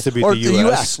their chance to beat the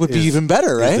U.S. would be even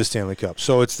better, right? The Stanley Cup.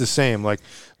 So it's the same. Like,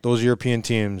 those European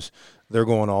teams, they're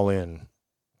going all in.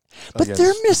 But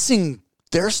they're missing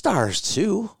their stars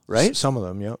too, right? Some of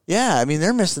them, yeah. Yeah, I mean,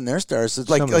 they're missing their stars. It's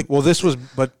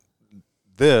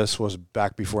this was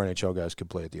back before NHL guys could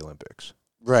play at the Olympics.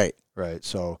 Right. Right.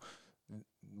 So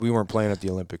we weren't playing at the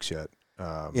Olympics yet.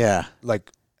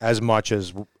 Like, as much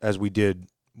as we did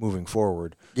moving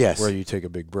forward. Yes. Where you take a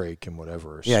big break and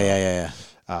whatever. So, yeah.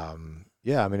 I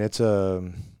mean, it's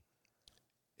an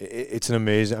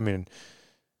amazing. I mean,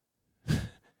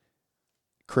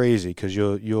 crazy, because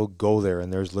you'll go there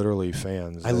and there's literally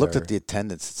fans. I looked at the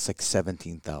attendance; it's like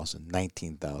 17,000,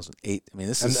 19,000, 8. I mean,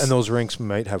 this is and those rinks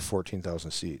might have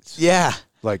 14,000 seats. Yeah,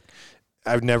 like,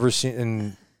 I've never seen.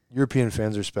 And European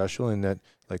fans are special in that,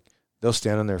 like, they'll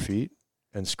stand on their feet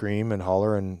and scream and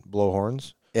holler and blow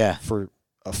horns. Yeah. For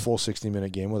a full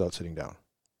 60-minute game without sitting down.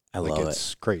 I love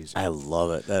it's crazy. I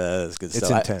love it. That is good It's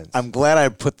stuff. intense. I'm glad I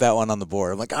put that one on the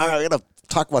board. I'm like, I got to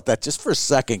talk about that just for a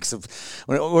second, because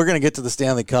we're going to get to the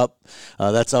Stanley Cup.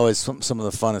 That's always some of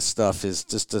the funnest stuff, is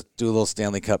just to do a little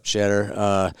Stanley Cup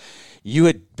chatter. You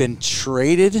had been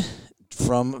traded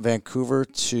from Vancouver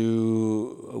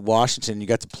to Washington. You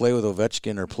got to play with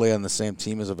Ovechkin, or play on the same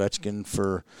team as Ovechkin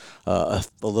for a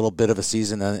little bit of a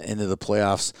season into the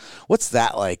playoffs. What's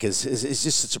that like? Is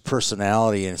just such a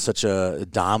personality, and such a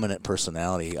dominant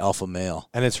personality, alpha male.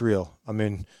 And it's real. I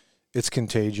mean, it's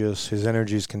contagious. His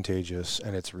energy is contagious,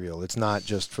 and it's real. It's not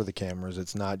just for the cameras.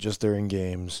 It's not just during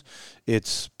games.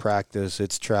 It's practice.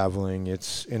 It's traveling.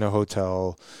 It's in a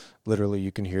hotel. Literally,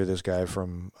 you can hear this guy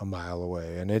from a mile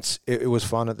away, and it was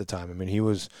fun at the time. I mean, he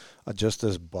was just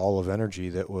this ball of energy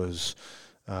that was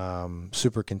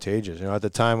super contagious. You know, at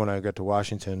the time when I got to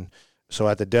Washington, so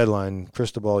at the deadline,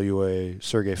 Cristobal Ue,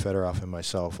 Sergei Fedorov, and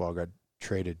myself all got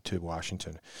traded to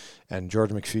Washington, and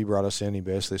George McPhee brought us in. He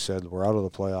basically said, "We're out of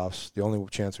the playoffs. The only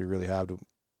chance we really have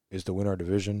is to win our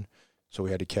division." So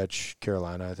we had to catch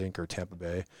Carolina, I think, or Tampa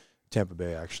Bay,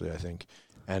 actually, I think,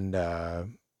 and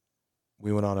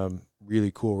we went on a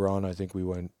really cool run. I think we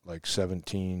went like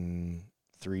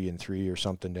 17-3-3 or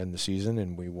something to end the season,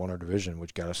 and we won our division,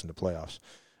 which got us into playoffs.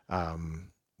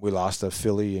 We lost to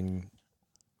Philly in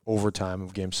overtime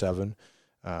of Game 7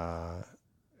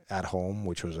 at home,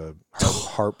 which was a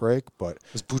heartbreak. But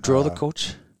was Boudreau the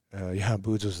coach? Yeah,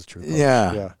 Boots was the true coach.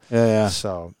 Yeah.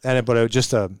 So, but it was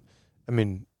just I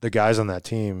mean, the guys on that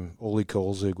team, Oli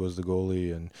Kolzig was the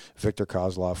goalie, and Victor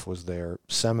Kozlov was there.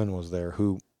 Semin was there,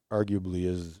 who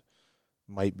arguably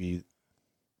might be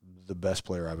the best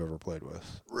player I've ever played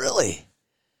with. Really?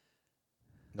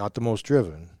 Not the most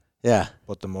driven. Yeah.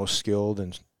 But the most skilled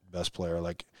and best player.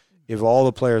 Like, if all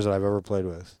the players that I've ever played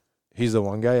with, he's the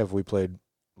one guy. If we played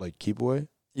like keep away,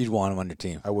 you'd want him on your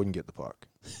team. I wouldn't get the puck.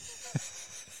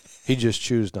 He'd just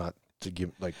choose not to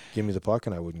give me the puck,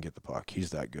 and I wouldn't get the puck.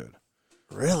 He's that good.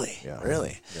 Really? Yeah.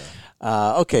 Really?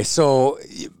 Yeah. Okay, so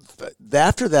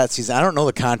after that season, I don't know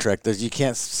the contract. You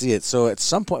can't see it. So at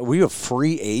some point, were you a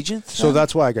free agent then? So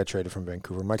that's why I got traded from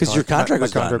Vancouver. Because your contract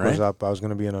was done, contract right? was up. I was going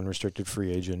to be an unrestricted free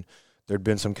agent. There'd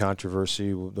been some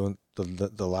controversy.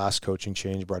 The last coaching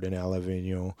change brought in Al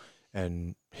Avignon,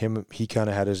 and he kind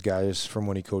of had his guys from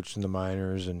when he coached in the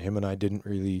minors, and him and I didn't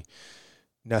really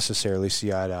necessarily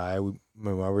see eye to eye. I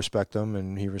respect him,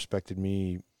 and he respected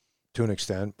me to an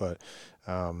extent, but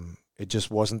it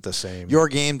just wasn't the same. Your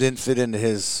game didn't fit into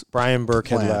his Brian Burke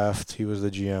plan. had left. He was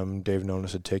the GM. Dave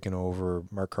Nonis had taken over.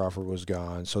 Mark Crawford was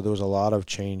gone. So there was a lot of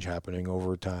change happening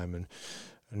over time. And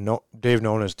Dave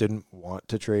Nonis didn't want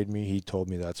to trade me. He told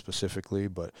me that specifically,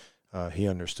 but he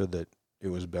understood that it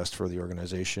was best for the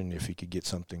organization if he could get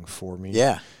something for me.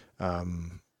 Yeah. I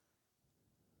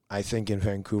think in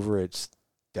Vancouver it's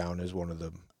down as one of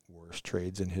the worst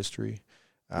trades in history.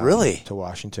 Really? To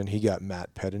Washington. He got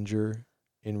Matt Pettinger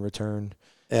in return.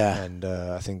 Yeah. And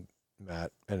I think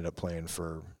Matt ended up playing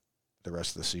for the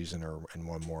rest of the season and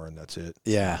one more, and that's it.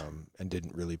 Yeah. And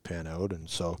didn't really pan out. And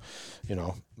so,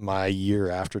 my year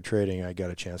after trading, I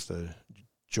got a chance to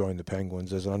join the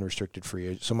Penguins as an unrestricted free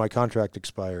agent. So my contract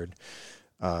expired,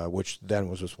 which then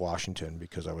was with Washington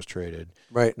because I was traded.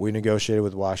 Right. We negotiated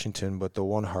with Washington, but the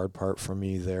one hard part for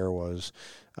me there was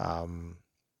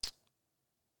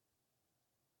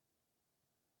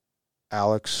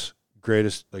Alex, great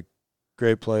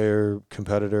player,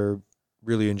 competitor,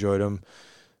 really enjoyed him,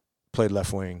 played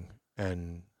left wing,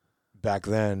 and back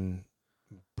then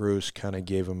Bruce kind of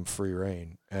gave him free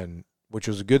rein, and which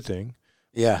was a good thing.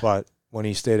 Yeah. But when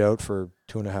he stayed out for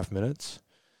 2.5 minutes,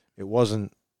 it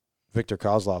wasn't Victor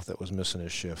Kozlov that was missing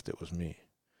his shift, it was me.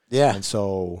 Yeah. And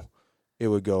so it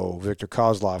would go Victor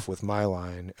Kozlov with my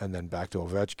line and then back to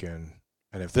Ovechkin.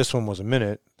 And if this one was a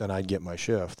minute, then I'd get my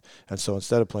shift. And so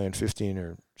instead of playing 15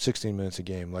 or 16 minutes a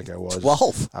game like I was,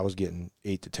 12. I was getting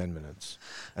 8 to 10 minutes.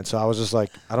 And so I was just like,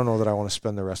 I don't know that I want to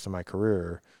spend the rest of my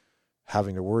career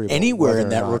having to worry about anywhere in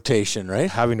that rotation, right?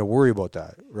 Having to worry about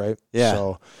that, right? Yeah.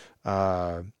 So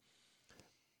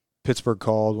Pittsburgh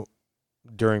called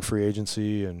during free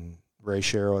agency, and Ray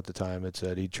Sherrill at the time had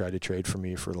said he tried to trade for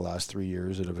me for the last 3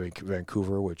 years at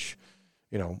Vancouver, which,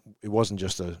 it wasn't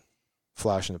just a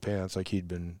flash in the pants like he'd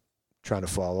been trying to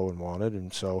follow and wanted.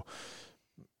 And so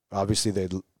obviously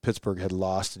Pittsburgh had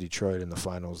lost to Detroit in the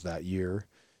finals that year,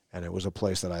 and it was a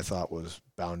place that I thought was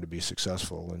bound to be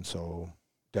successful. And so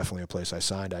definitely a place I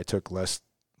signed. I took less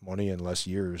money and less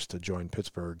years to join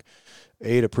Pittsburgh,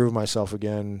 to prove myself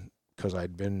again, because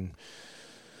I'd been,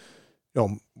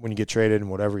 when you get traded and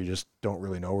whatever, you just don't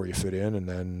really know where you fit in. And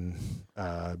then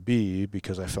B,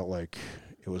 because I felt like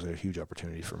it was a huge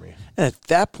opportunity for me. And at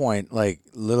that point, like,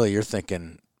 literally you're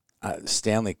thinking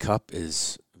Stanley Cup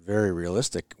is very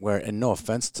realistic. And no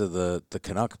offense to the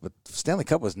Canuck, but Stanley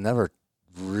Cup was never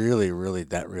really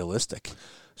that realistic.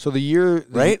 So the year,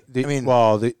 right?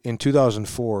 In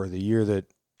 2004, the year that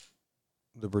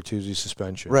the Bertuzzi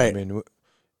suspension, right? I mean,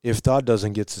 if Todd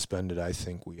doesn't get suspended, I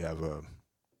think we have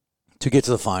to get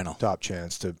to the final top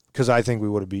chance to, because I think we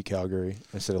would have beat Calgary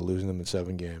instead of losing them in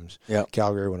 7 games. Yeah,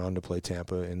 Calgary went on to play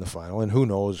Tampa in the final, and who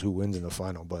knows who wins in the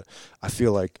final? But I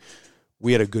feel like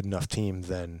we had a good enough team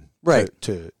then, right,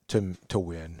 to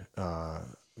win.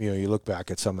 You look back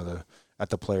at some of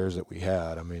the players that we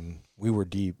had. I mean, we were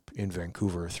deep in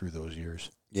Vancouver through those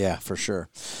years. Yeah, for sure.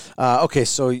 Okay,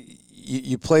 so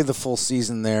you played the full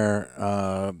season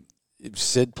there.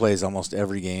 Sid plays almost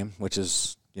every game, which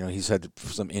is, he's had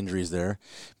some injuries there.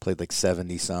 Played like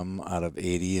 70-some out of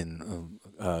 80, and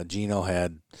Gino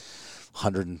had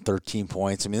 113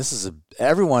 points. I mean,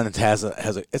 everyone has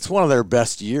a. It's one of their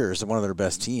best years and one of their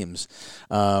best teams.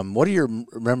 What are your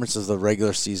remembrances of the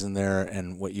regular season there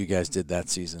and what you guys did that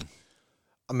season?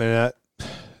 I mean,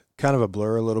 kind of a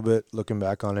blur a little bit looking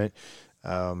back on it,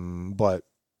 but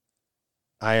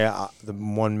the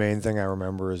one main thing I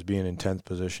remember is being in 10th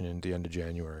position at the end of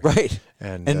January. Right,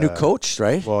 and new coach,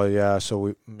 right? Well, yeah.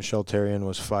 So Michel Therrien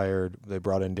was fired. They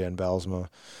brought in Dan Balsma,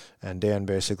 and Dan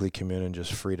basically came in and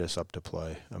just freed us up to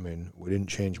play. I mean, we didn't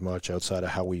change much outside of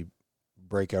how we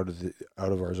break out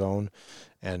of our zone,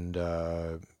 and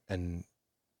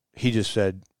he just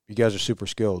said, "You guys are super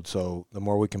skilled, so the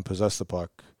more we can possess the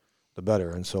puck, the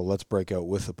better. And so let's break out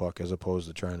with the puck as opposed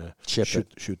to trying to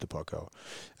shoot the puck out,"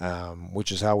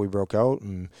 which is how we broke out.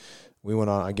 And we went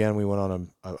on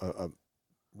a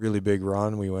really big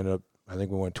run. I think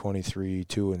we went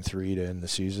 23-2-3 to end the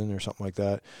season or something like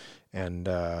that. And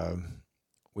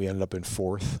we ended up in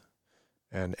 4th.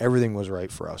 And everything was right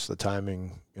for us. The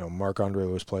timing, Marc-Andre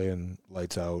was playing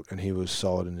lights out, and he was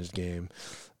solid in his game.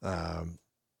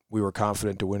 We were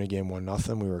confident to win a game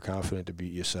 1-0. We were confident to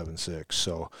beat you 7-6.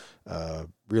 So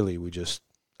really,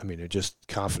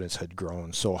 confidence had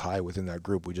grown so high within that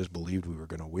group. We just believed we were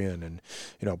going to win.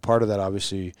 And, part of that,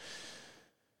 obviously,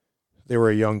 they were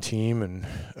a young team and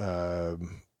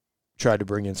tried to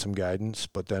bring in some guidance.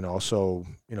 But then also,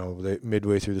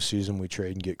 midway through the season, we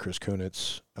trade and get Chris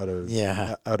Kunitz out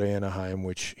of Anaheim,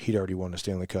 which he'd already won a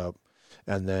Stanley Cup.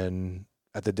 And then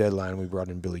at the deadline, we brought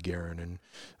in Billy Guerin. And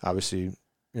obviously,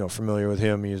 familiar with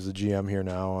him. He is the GM here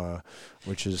now,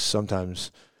 which is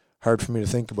sometimes hard for me to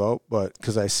think about, but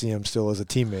because I see him still as a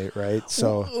teammate, right?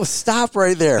 So stop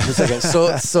right there for a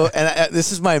second. And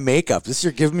this is my makeup.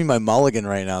 You're giving me my mulligan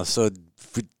right now. So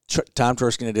Tom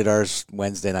Torskinen did ours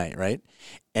Wednesday night, right?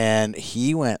 And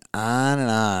he went on and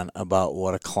on about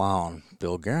what a clown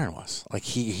Bill Guerin was. Like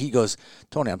he goes,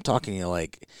 "Tony, I'm talking to you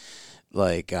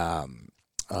like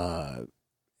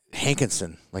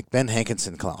Hankinson, like Ben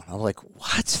Hankinson clown." I'm like,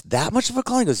 "What? That much of a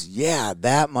clown?" He goes, "Yeah,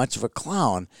 that much of a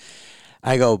clown."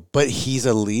 I go, "But he's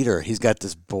a leader. He's got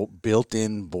this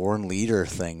built-in born leader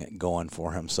thing going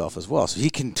for himself as well. So he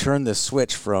can turn this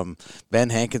switch from Ben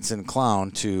Hankinson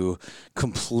clown to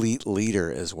complete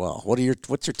leader as well." What's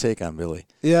your take on Billy?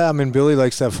 Yeah, I mean, Billy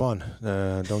likes to have fun.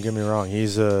 Don't get me wrong. He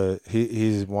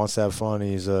wants to have fun.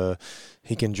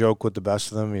 He can joke with the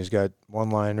best of them. He's got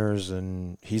one-liners,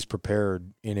 and he's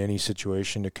prepared in any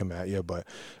situation to come at you. But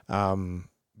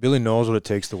Billy knows what it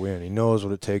takes to win. He knows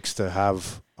what it takes to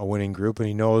have a winning group, and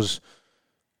he knows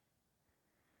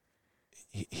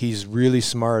he's really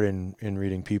smart in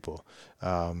reading people.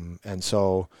 And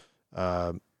so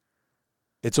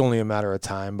it's only a matter of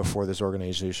time before this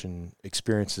organization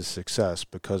experiences success,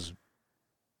 because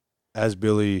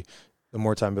the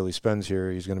more time Billy spends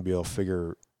here, he's going to be able to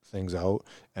figure things out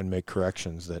and make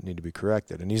corrections that need to be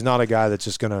corrected. And he's not a guy that's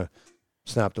just going to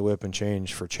snap the whip and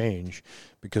change for change,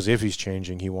 because if he's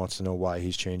changing, he wants to know why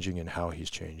he's changing and how he's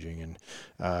changing. And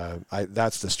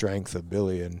that's the strength of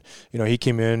Billy. And he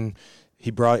came in,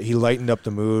 he lightened up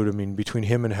the mood. I mean, between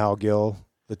him and Hal Gill,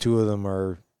 the two of them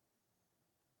are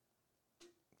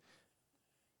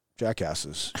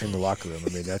jackasses in the locker room. I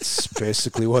mean, that's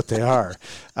basically what they are.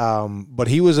 But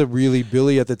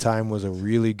Billy at the time was a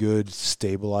really good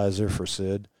stabilizer for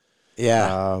Sid.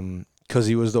 Yeah. Because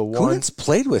he was the one. Kunitz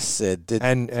played with Sid.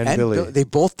 And Billy. They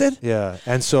both did? Yeah.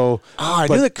 And so. I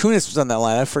knew that Kunitz was on that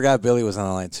line. I forgot Billy was on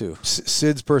the line too.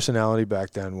 Sid's personality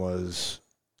back then was,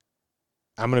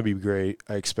 "I'm going to be great.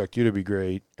 I expect you to be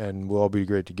great. And we'll all be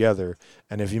great together.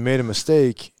 And if you made a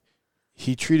mistake,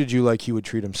 he treated you like he would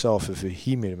treat himself if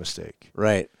he made a mistake."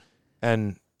 Right.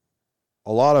 And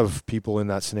a lot of people in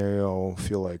that scenario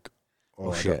feel like,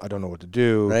 oh shit, I don't know what to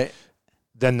do. Right.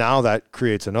 then now that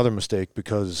creates another mistake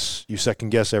because you second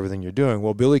guess everything you're doing.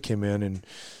 Well, Billy came in and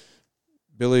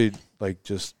Billy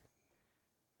just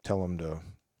tell him to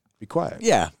be quiet.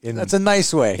 Yeah, that's a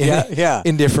nice way. Yeah.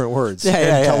 In different words.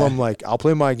 Yeah, tell him I'll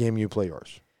play my game, you play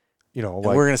yours. And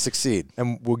we're going to succeed.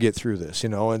 And we'll get through this,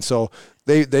 And so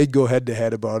they'd go head to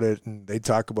head about it and they'd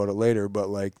talk about it later. But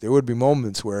there would be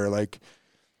moments where I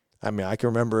can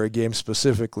remember a game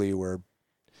specifically where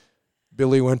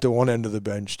Billy went to one end of the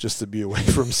bench just to be away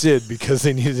from Sid because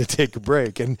they needed to take a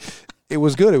break. And it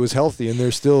was good. It was healthy, and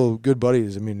they're still good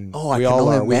buddies. I mean, we all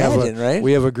are. Right?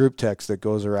 We have a group text that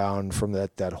goes around from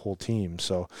that whole team.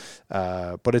 So,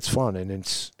 but it's fun, and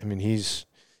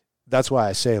that's why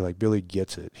I say Billy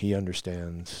gets it. He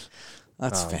understands.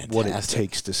 That's fantastic. What it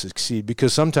takes to succeed,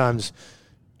 because sometimes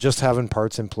just having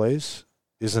parts in place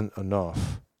isn't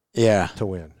enough. Yeah. To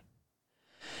win.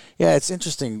 Yeah, it's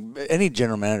interesting. Any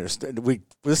general manager,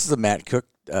 this is a Matt Cooke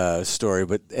story,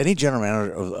 but any general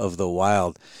manager of the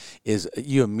Wild is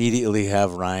you immediately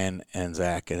have Ryan and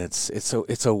Zach, and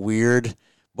it's a weird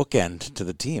bookend to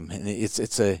the team, and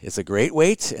it's a great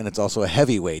weight, and it's also a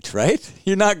heavy weight, right?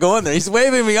 You're not going there. He's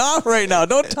waving me off right now.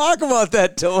 Don't talk about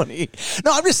that, Tony.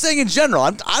 No, I'm just saying in general.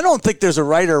 I don't think there's a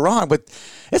right or wrong, but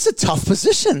it's a tough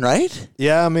position, right?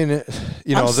 Yeah, I mean,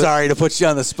 I'm sorry to put you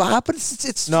on the spot, but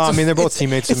it's no. I mean, they're both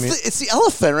teammates. It's the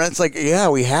elephant, right? It's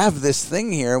we have this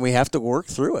thing here, and we have to work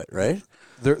through it, right?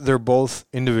 They're both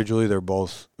individually. They're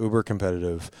both uber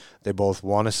competitive. They both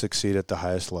want to succeed at the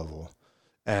highest level,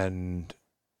 and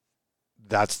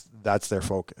that's their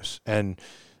focus. And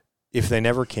if they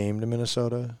never came to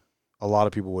Minnesota, a lot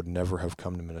of people would never have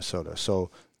come to Minnesota. So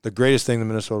the greatest thing the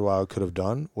Minnesota Wild could have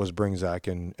done was bring Zach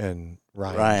and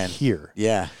Ryan here.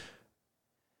 Yeah.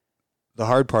 The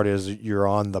hard part is you're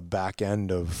on the back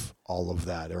end of all of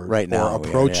that, or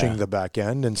approaching the back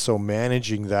end, and so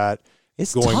managing that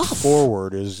going tough.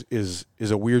 Forward is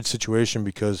a weird situation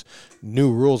because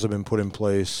new rules have been put in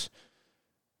place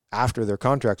after their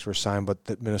contracts were signed, but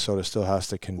that Minnesota still has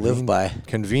to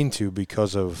convene to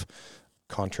because of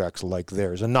contracts like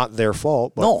theirs, and not their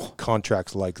fault, but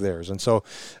contracts like theirs. And so,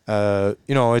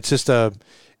 it's just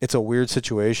it's a weird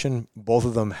situation. Both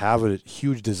of them have a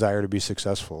huge desire to be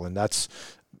successful, and that's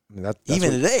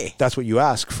today. That's what you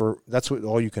ask for. That's what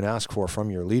all you can ask for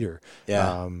from your leader.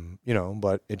 Yeah.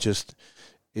 But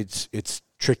it's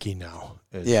tricky now.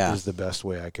 Is the best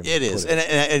way I can. It is, and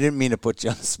I didn't mean to put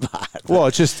you on the spot. Well,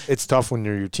 it's tough when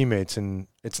you're your teammates, and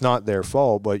it's not their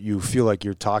fault, but you feel like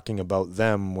you're talking about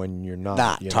them when you're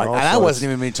not. And I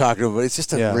wasn't even talking about. But it's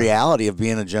just a reality of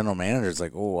being a general manager. It's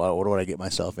like, what do I get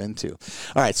myself into?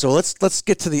 All right, so let's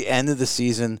get to the end of the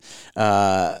season.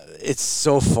 It's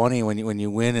so funny when you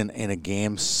win in a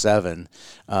game 7.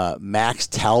 Max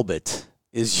Talbot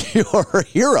is your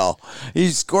hero. He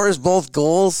scores both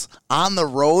goals on the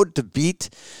road to beat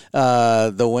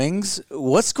the Wings.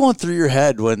 What's going through your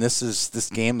head when this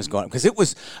game is going? Because it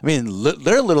was,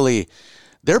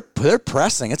 they're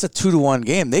pressing. It's a 2-1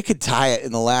 game. They could tie it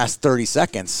in the last 30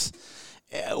 seconds.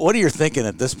 What are you thinking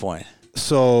at this point?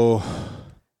 So,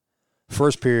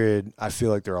 first period, I feel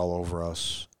like they're all over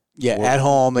us. Yeah, at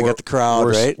home, they got the crowd,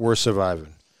 right? We're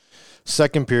surviving.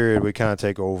 Second period, we kind of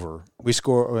take over. We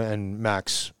score, and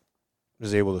Max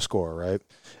is able to score, right?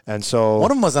 And so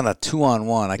one of them was on a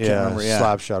 2-on-1. I can't remember. Yeah,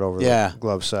 slap shot over the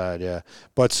glove side. Yeah,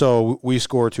 but so we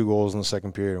score 2 goals in the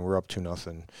second period, and we're up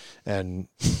 2-0, and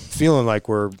feeling like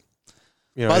we're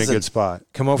in a good spot.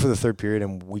 Come out for the third period,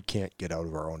 and we can't get out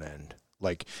of our own end.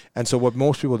 And so what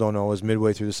most people don't know is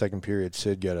midway through the second period,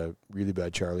 Sid got a really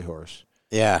bad Charlie horse.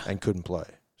 Yeah, and couldn't play.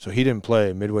 So he didn't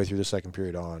play midway through the second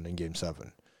period in Game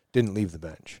 7. Didn't leave the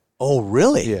bench. Oh,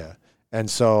 really? Yeah. And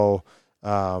so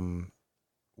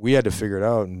we had to figure it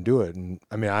out and do it. And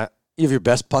you have your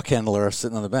best puck handler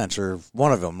sitting on the bench, or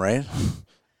one of them, right?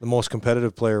 The most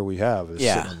competitive player we have is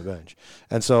sitting on the bench.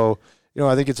 And so,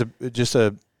 I think it's just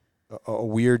a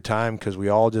weird time because we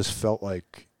all just felt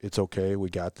like it's okay, we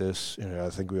got this. I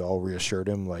think we all reassured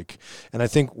him. And I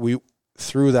think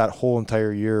through that whole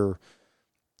entire year,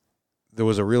 there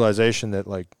was a realization that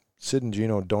Sid and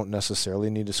Gino don't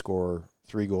necessarily need to score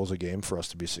 3 goals a game for us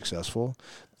to be successful.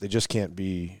 They just can't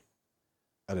be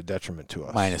at a detriment to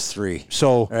us. -3.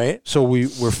 So, right? So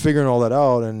we're figuring all that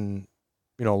out, and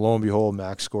lo and behold,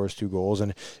 Max scores 2 goals,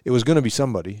 and it was going to be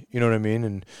somebody. You know what I mean?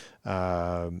 And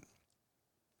I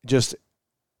guess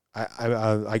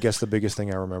the biggest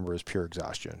thing I remember is pure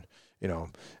exhaustion.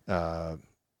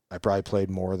 I probably played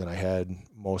more than I had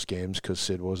most games because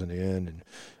Sid wasn't in, and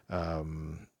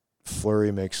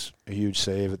Fleury makes a huge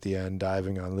save at the end,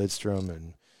 diving on Lidstrom,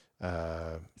 and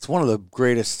It's one of the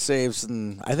greatest saves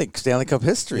in, I think, Stanley Cup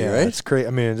history, right? It's crazy.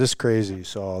 I mean, it's just crazy.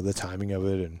 So the timing of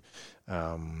it,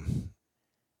 and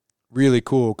really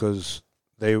cool because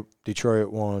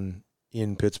Detroit won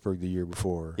in Pittsburgh the year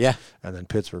before. Yeah. And then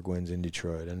Pittsburgh wins in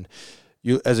Detroit. And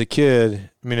you, as a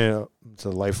kid, I mean, it's a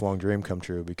lifelong dream come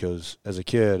true because as a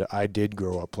kid, I did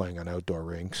grow up playing on outdoor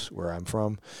rinks where I'm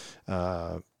from,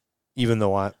 even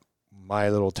though my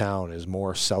little town is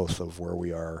more south of where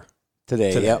we are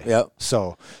today. Yep.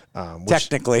 So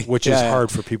technically, which is hard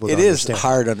for people to understand. It is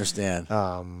hard to understand.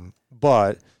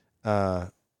 But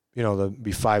there'll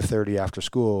be 5:30 after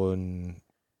school, and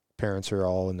parents are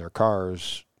all in their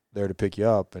cars there to pick you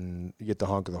up, and you get the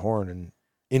honk of the horn, and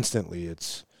instantly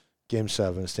it's Game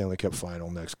 7, Stanley Cup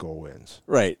Final, next goal wins.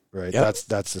 Right. Yep.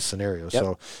 That's the scenario. Yep.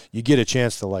 So you get a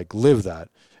chance to live that,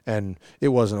 and it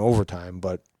wasn't overtime,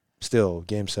 but still,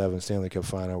 Game 7, Stanley Cup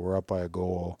Final, we're up by a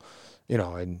goal,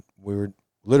 and we were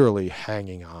literally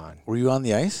hanging on. Were you on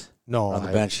the ice? No, on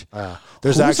the bench.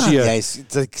 There's Who's actually on the ice?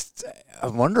 It's like, I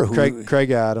wonder who.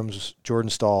 Craig Adams, Jordan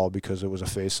Stahl, because it was a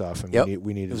face-off, and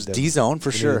we needed it was them. D-zone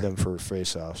for sure. We needed them for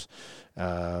face-offs.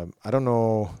 I don't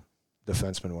know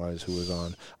defenseman-wise who was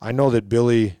on. I know that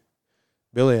Billy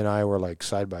and I were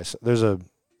side by side. There's a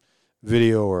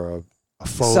video or a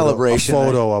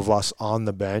photo of us on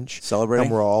the bench celebrating,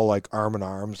 and we're all arm in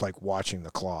arms, watching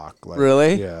the clock.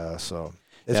 Really? Yeah. So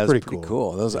it's pretty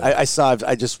cool. Those I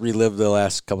just relived the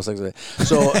last couple seconds of it.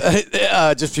 So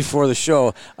just before the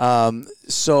show,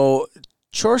 so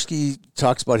Chorsky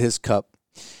talks about his cup,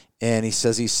 and he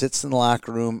says he sits in the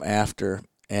locker room after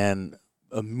and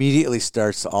immediately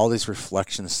starts all these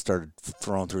reflections started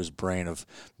throwing through his brain of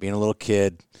being a little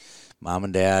kid, mom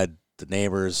and dad, the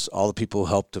neighbors, all the people who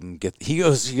helped him get. He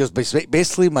goes.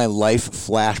 Basically, my life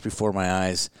flashed before my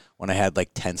eyes when I had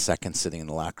 10 seconds sitting in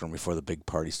the locker room before the big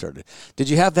party started. Did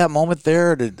you have that moment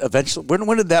there? Did eventually?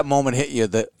 When did that moment hit you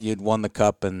that you'd won the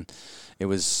cup and it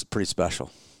was pretty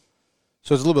special?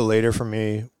 So it's a little bit later for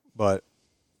me, but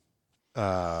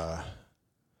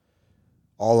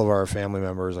all of our family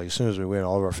members, as soon as we win,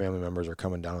 all of our family members are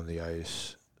coming down on the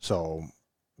ice. So.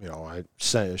 I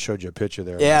showed you a picture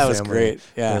there. Yeah, it was great.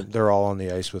 Yeah, they're all on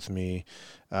the ice with me.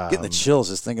 Getting the chills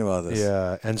just thinking about this.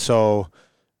 Yeah, and so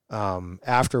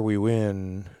after we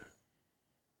win,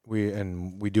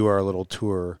 we do our little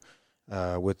tour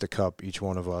with the cup. Each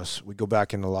one of us, we go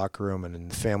back in the locker room,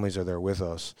 and the families are there with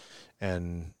us.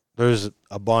 And there's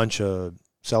a bunch of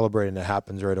celebrating that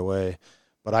happens right away.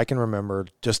 But I can remember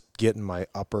just getting my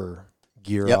upper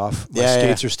gear off. My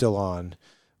skates are still on.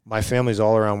 My family's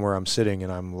all around where I'm sitting,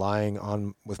 and I'm lying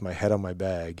on with my head on my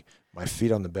bag, my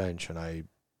feet on the bench, and I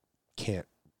can't,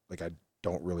 I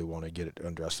don't really want to get it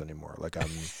undressed anymore.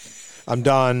 I'm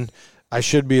done. I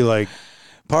should be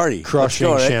party,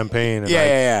 crushing champagne, and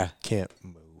I can't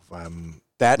move. I'm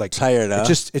that tired.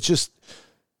 It's just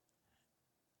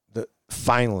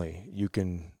finally you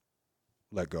can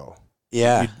let go.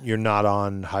 Yeah, you're not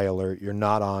on high alert. You're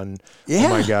not on. Oh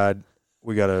my God,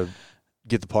 we gotta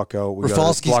get the puck out. We got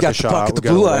got the puck at the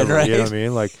blue line, right? You know what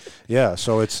I mean?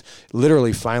 So it's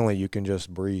literally finally you can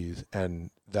just breathe, and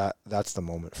that's the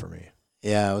moment for me.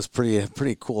 Yeah, it was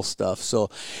pretty cool stuff. So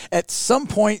at some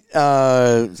point,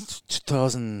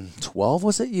 2012,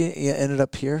 was it? You ended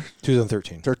up here?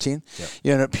 2013. 13? Yeah.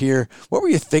 You ended up here. What were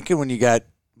you thinking when you got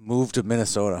moved to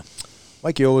Minnesota?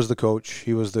 Mike Yeo was the coach.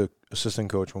 He was the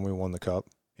assistant coach when we won the cup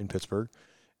in Pittsburgh.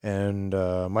 And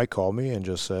Mike called me and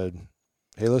just said,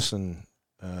 hey, listen,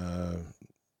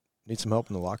 need some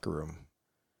help in the locker room.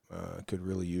 Could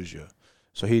really use you.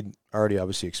 So he'd already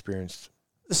obviously experienced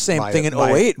the same thing in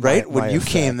 08, right? When you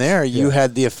came there, you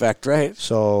had the effect, right?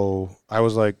 So I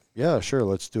was like, yeah, sure,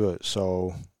 let's do it.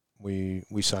 So we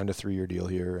signed a 3-year deal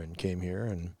here and came here,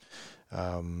 and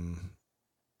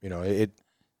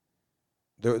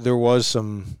there was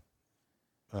some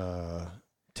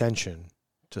tension,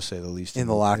 to say the least, in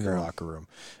the locker room.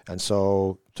 And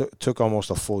so took almost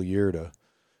a full year to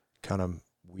kind of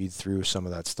weed through some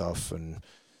of that stuff. And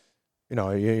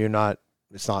you're not.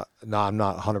 I'm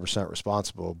not 100%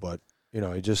 responsible, but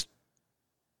it just,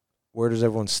 where does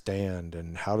everyone stand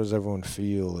and how does everyone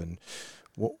feel, and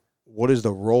what is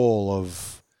the role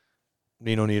of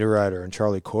Nino Niederreiter and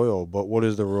Charlie Coyle, but what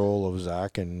is the role of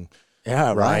Zach and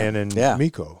Ryan and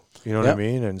Mikko? You know what I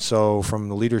mean? And so from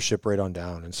the leadership right on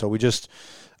down, and so we just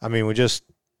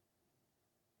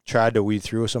tried to weed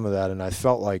through some of that, and I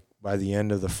felt like by the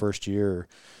end of the first year,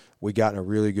 we got in a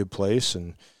really good place,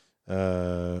 and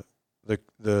The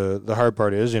hard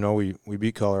part is, we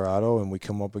beat Colorado and we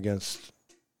come up against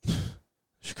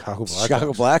Chicago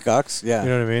Blackhawks. Yeah. You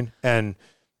know what I mean? And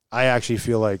I actually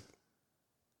feel like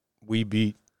we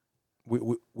beat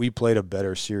we played a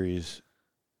better series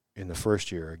in the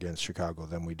first year against Chicago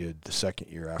than we did the second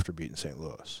year after beating St.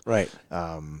 Louis. Right.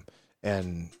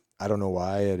 And I don't know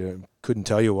why. Couldn't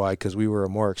tell you why, because we were a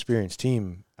more experienced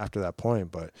team after that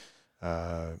point. But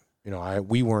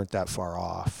we weren't that far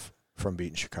off from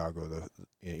beating Chicago.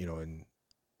 In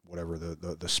whatever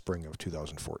the spring of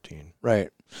 2014. Right.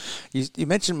 You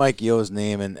mentioned Mike Yo's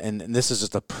name, and this is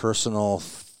just a personal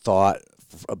thought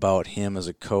about him as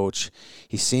a coach.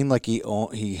 He seemed like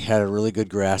he had a really good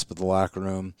grasp of the locker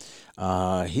room.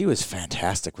 He was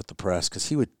fantastic with the press because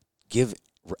he would give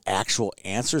actual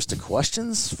answers to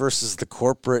questions versus the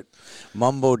corporate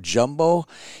mumbo jumbo.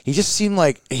 He just seemed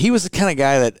like he was the kind of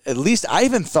guy that, at least I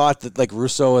even thought that like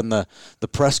Russo and the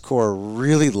press corps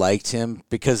really liked him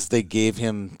because they gave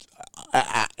him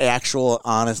actual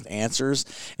honest answers,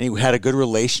 and he had a good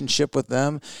relationship with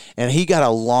them, and he got a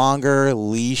longer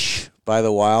leash by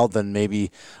the Wild than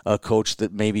maybe a coach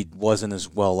that maybe wasn't as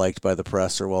well liked by the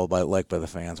press or liked by the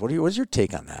fans. What's your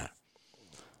take on that?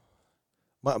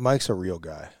 Mike's a real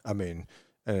guy. I mean,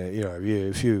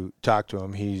 if you talk to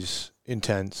him, he's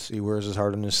intense. He wears his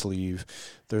heart on his sleeve.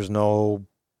 There's no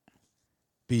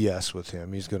BS with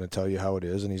him. He's going to tell you how it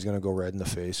is, and he's going to go red in the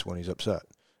face when he's upset.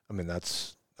 I mean,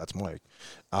 that's Mike.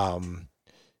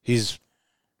 He's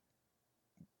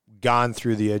gone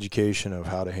through the education of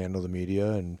how to handle the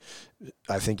media, and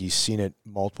I think he's seen it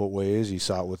multiple ways. He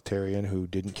saw it with Terrian, who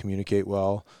didn't communicate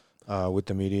well with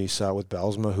the media. He saw it with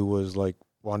Belsma, who was like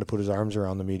wanted to put his arms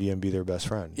around the media and be their best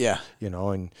friend. Yeah.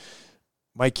 And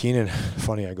Mike Keenan,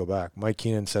 funny I go back, Mike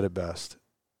Keenan said it best,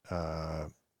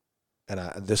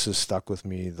 this has stuck with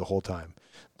me the whole time,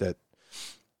 that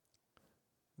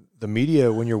the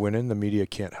media, when you're winning, the media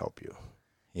can't help you.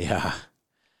 Yeah.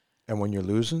 And when you're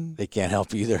losing, they can't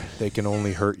help either. They can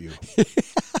only hurt you.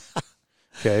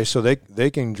 Okay, so they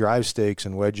can drive stakes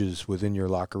and wedges within your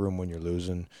locker room when you're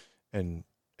losing, and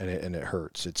it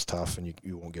hurts. It's tough, and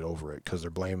you won't get over it because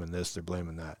they're blaming this, they're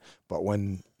blaming that. But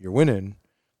when you're winning,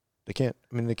 they can't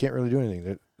really do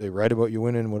anything. They write about you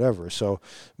winning, whatever. So,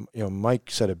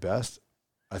 Mike said it best.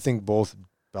 I think both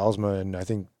Belsma and I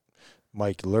think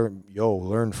Mike learned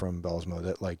from Belsma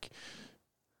that, like,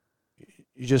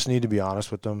 you just need to be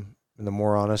honest with them. And the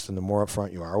more honest and the more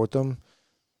upfront you are with them,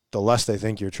 the less they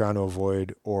think you're trying to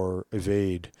avoid or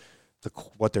evade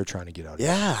what they're trying to get out of you.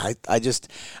 Yeah,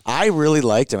 I really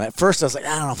liked him. At first, I was like,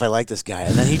 I don't know if I like this guy.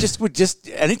 And then he would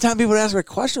anytime people would ask him a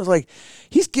question, I was like,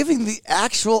 he's giving the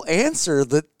actual answer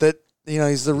that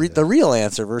he's the real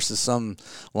answer versus some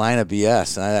line of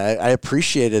BS. And I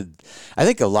appreciated, I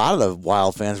think a lot of the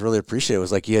Wild fans really appreciated it. It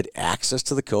was like you had access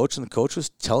to the coach, and the coach was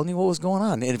telling you what was going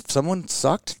on. And if someone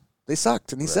sucked, they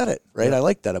sucked, and he said it, right? Yeah. I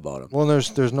like that about him. Well,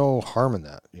 there's no harm in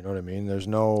that. You know what I mean? There's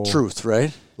no truth,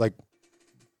 right? Like,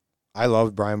 I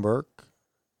loved Brian Burke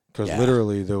because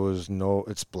literally there was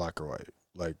it's black or white.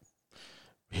 Like,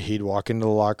 he'd walk into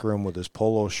the locker room with his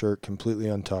polo shirt completely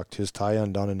untucked, his tie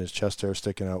undone, and his chest hair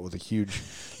sticking out with a huge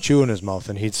chew in his mouth,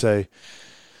 and he'd say,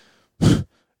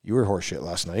 "You were horseshit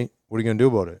last night. What are you going to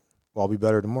do about it?" "Well, I'll be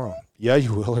better tomorrow." "Yeah,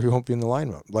 you will, or you won't be in the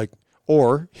lineup."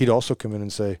 Or he'd also come in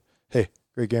and say, "Hey,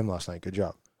 great game last night. Good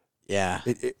job." Yeah.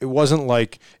 It wasn't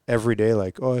like every day,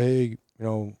 like, "Oh, hey,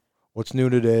 what's new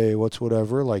today? What's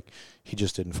whatever?" Like, he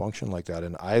just didn't function like that,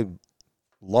 and I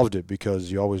loved it because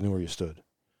you always knew where you stood.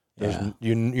 There's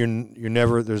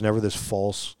there's never this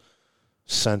false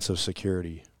sense of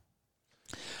security.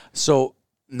 So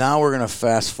now we're going to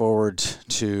fast forward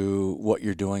to what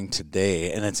you're doing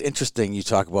today, and it's interesting. You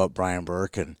talk about Brian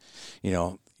Burke, and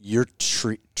you're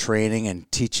training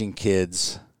and teaching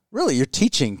kids. Really, you're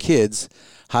teaching kids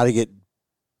how to get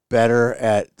better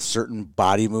at certain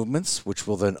body movements, which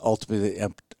will then ultimately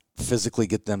physically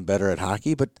get them better at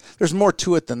hockey. But there's more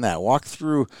to it than that. Walk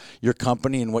through your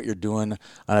company and what you're doing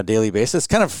on a daily basis.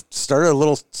 Kind of started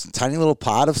a tiny little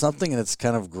pod of something, and it's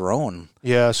kind of grown.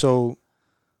 Yeah, so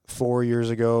 4 years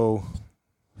ago,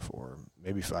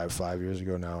 maybe five years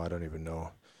ago now, I don't even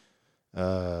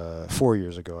know. 4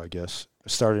 years ago, I guess, I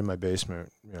started in my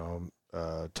basement.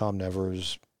 Tom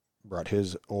Nevers brought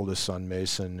his oldest son,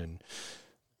 Mason, and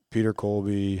Peter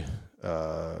Colby,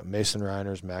 Mason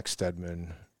Reiners, Max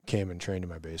Stedman came and trained in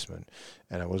my basement.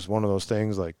 And it was one of those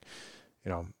things like,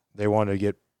 they wanted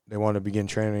to begin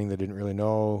training. They didn't really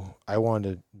know. I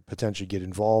wanted to potentially get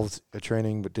involved at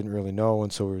training, but didn't really know.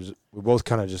 And so we both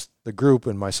kind of just, the group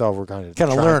and myself were kind of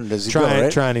learned as you go,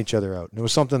 right? Trying each other out. And it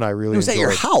was something I really enjoyed. It was at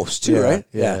your house too, right?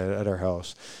 Yeah, at our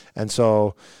house. And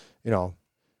so,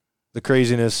 the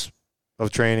craziness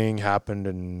of training happened,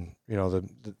 and,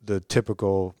 the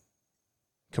typical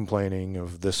complaining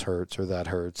of this hurts or that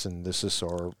hurts and this is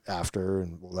sore after,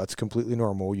 and well, that's completely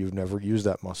normal. You've never used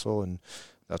that muscle, and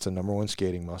that's a number one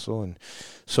skating muscle. And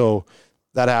so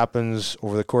that happens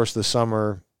over the course of the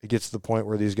summer. It gets to the point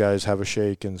where these guys have a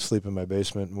shake and sleep in my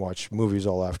basement and watch movies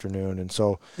all afternoon. And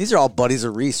so these are all buddies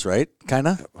of Reese, right? Kind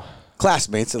of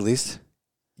classmates, at least.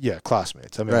 Yeah,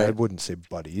 classmates. I mean, right. I wouldn't say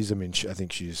buddies. I mean, I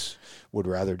think would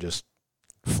rather just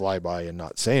fly by and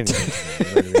not say anything.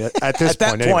 You know what I mean? At this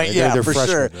point, anyway, yeah, they're for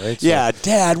freshmen, sure. Right? So, yeah,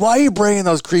 Dad, why are you bringing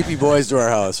those creepy boys to our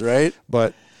house, right?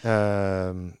 But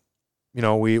you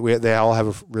know, they all have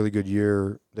a really good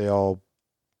year. They all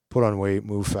put on weight,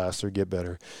 move faster, get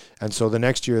better. And so the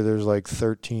next year there's like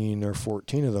 13 or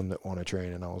 14 of them that want to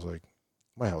train, and I was like,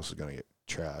 my house is going to get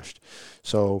trashed.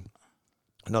 So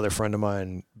another friend of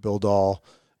mine, Bill Dahl,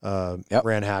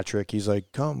 ran Hat Trick. He's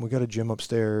like, come, we got a gym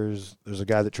upstairs. There's a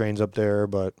guy that trains up there,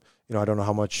 but you know, I don't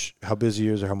know how busy he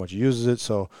is or how much he uses it.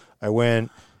 So I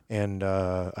went and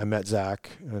I met Zach.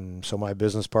 And so my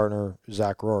business partner,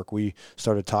 Zach Rourke, we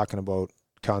started talking about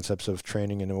concepts of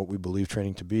training and what we believe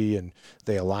training to be, and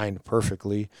they aligned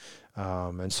perfectly.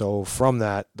 And so from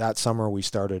that summer, we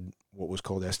started what was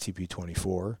called STP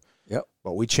 24. Yep.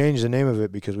 But we changed the name of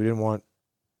it because we didn't want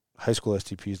high school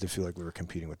STPs to feel like we were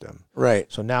competing with them.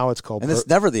 Right. So now it's called... And it's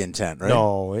never the intent, right?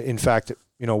 No. In fact,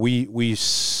 you know, we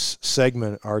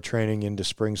segment our training into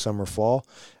spring, summer, fall,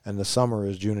 and the summer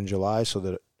is June and July so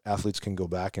that athletes can go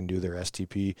back and do their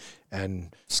STP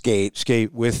and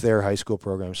skate with their high school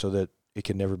program so that it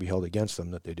can never be held against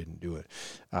them that they didn't do it.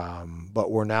 But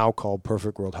we're now called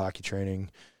Perfect World Hockey Training.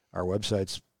 Our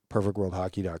website's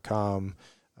perfectworldhockey.com.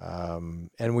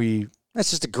 And that's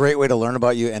just a great way to learn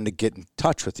about you and to get in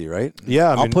touch with you, right? Yeah.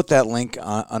 I'll put that link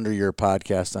under your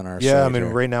podcast on our site. Yeah, I mean,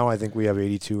 right now I think we have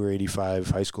 82 or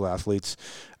 85 high school athletes.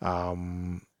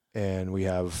 And we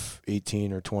have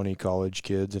 18 or 20 college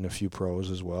kids and a few pros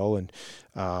as well. And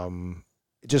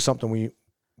just something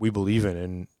we believe in.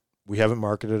 And we haven't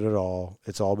marketed at all.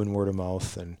 It's all been word of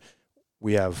mouth. And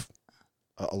we have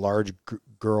a large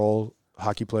girl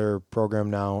hockey player program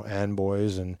now and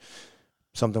boys, and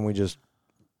something we just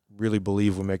really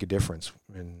believe will make a difference.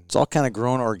 And it's all kind of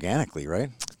grown organically, right?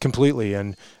 Completely.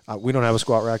 And we don't have a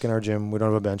squat rack in our gym. We don't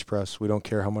have a bench press. We don't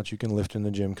care how much you can lift in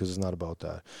the gym because it's not about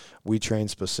that. We train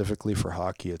specifically for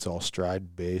hockey. It's all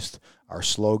stride based. Our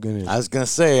slogan is... I was going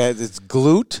to say, it's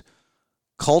glute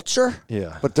culture.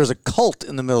 Yeah. But there's a cult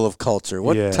in the middle of culture.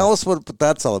 Tell us what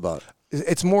that's all about.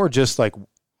 It's more just like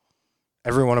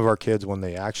every one of our kids, when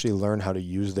they actually learn how to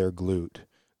use their glute,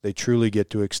 they truly get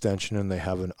to extension and they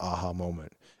have an aha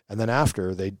moment. And then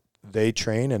after, they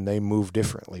train and they move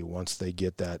differently once they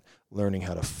get that learning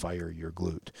how to fire your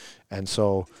glute. And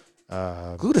so...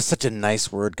 glute is such a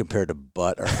nice word compared to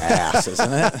butt or ass,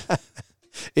 isn't it?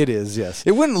 It is, yes.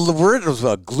 It wouldn't word as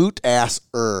well, glute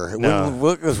ass-er. It no, wouldn't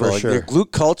work as for well. sure. Your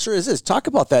glute culture is this. Talk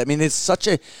about that. I mean, it's such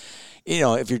a... You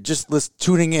know, if you're just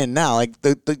tuning in now, like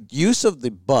the use of the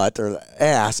butt or the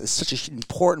ass is such an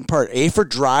important part. A for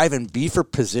drive and B for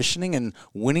positioning and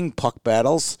winning puck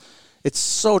battles. It's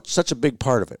such a big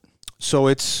part of it. So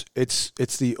it's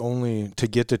the only, to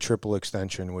get to triple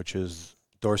extension, which is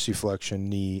dorsiflexion,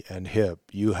 knee, and hip,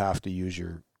 you have to use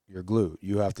your glute.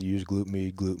 You have to use glute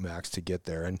med, glute max to get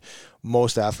there. And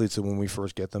most athletes, when we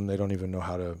first get them, they don't even know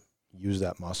how to use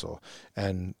that muscle.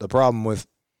 And the problem with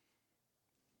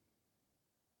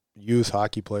youth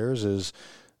hockey players is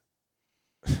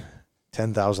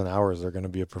 10,000 hours they're going to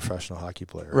be a professional hockey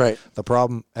player. Right. The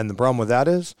problem with that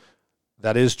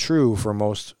is true for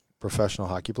most professional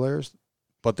hockey players,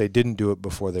 but they didn't do it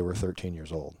before they were 13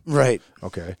 years old. Right.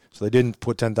 Okay. So they didn't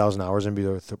put 10,000 hours in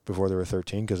before they were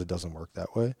 13 because it doesn't work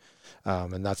that way.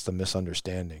 And that's the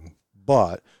misunderstanding.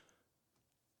 But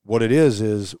what it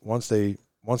is once they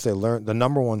learn, the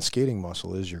number one skating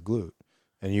muscle is your glute.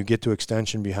 And you get to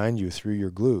extension behind you through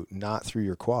your glute, not through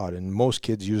your quad. And most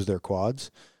kids use their quads.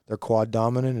 They're quad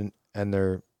dominant and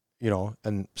they're, you know,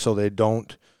 and so they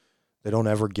don't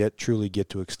ever truly get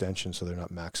to extension, so they're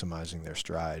not maximizing their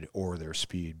stride or their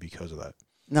speed because of that.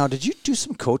 Now, did you do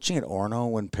some coaching at Orono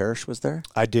when Parrish was there?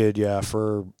 I did, yeah,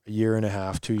 for a year and a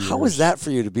half, 2 years. How was that for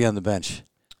you to be on the bench?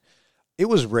 It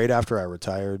was right after I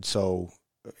retired, so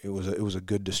it was a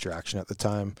good distraction at the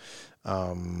time.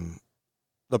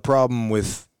 The problem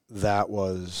with that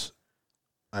was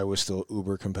I was still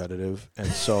uber competitive. And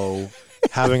so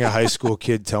having a high school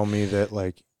kid tell me that,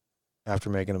 like, after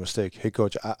making a mistake, hey,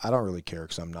 coach, I don't really care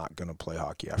because I'm not going to play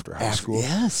hockey after high school.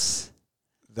 Yes.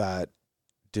 That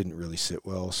didn't really sit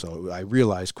well. So I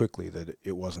realized quickly that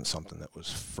it wasn't something that was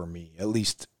for me, at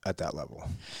least at that level.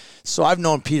 So I've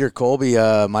known Peter Colby,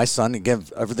 my son. Again,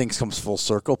 everything comes full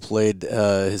circle. Played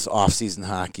his off-season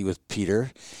hockey with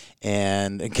Peter.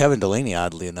 And Kevin Delaney,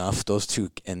 oddly enough, those two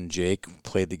and Jake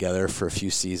played together for a few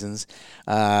seasons.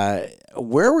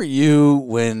 Where were you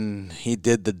when he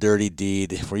did the dirty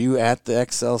deed? Were you at the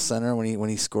XL Center when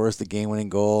he scores the game-winning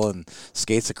goal and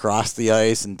skates across the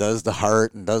ice and does the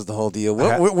heart and does the whole deal?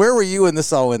 Where were you when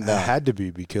this all went down? I had to be,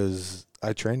 because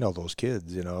I trained all those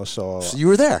kids, So you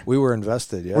were there. We were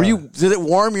invested. Yeah. Did it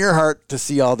warm your heart to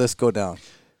see all this go down?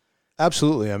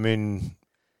 Absolutely. I mean,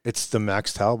 it's the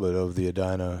Max Talbot of the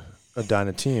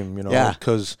Edina team, Yeah.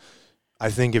 Because I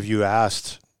think if you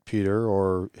asked Peter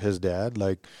or his dad,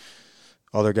 like,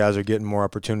 other guys are getting more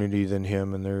opportunity than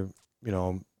him, and they're,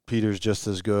 Peter's just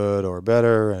as good or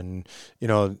better, and,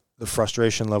 the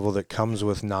frustration level that comes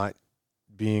with not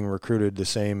being recruited the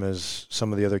same as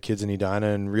some of the other kids in Edina,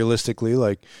 and realistically,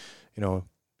 like,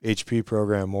 HP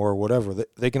program or whatever,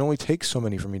 they can only take so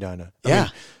many from Edina. I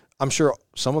mean, I'm sure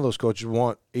some of those coaches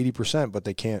want 80%, but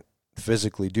they can't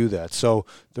physically do that. So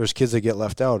there's kids that get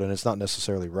left out, and it's not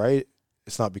necessarily right.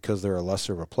 It's not because they're a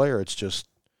lesser of a player. It's just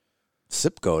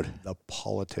SIP code, the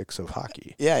politics of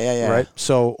hockey. Yeah. Right.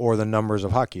 So, or the numbers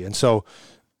of hockey. And so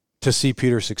to see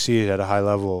Peter succeed at a high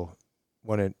level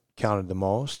when it counted the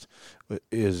most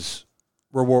was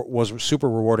super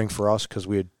rewarding for us, because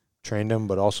we had trained him,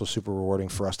 but also super rewarding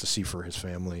for us to see for his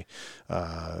family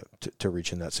to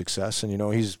reaching that success.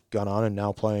 And, he's gone on and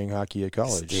now playing hockey at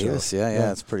college. So,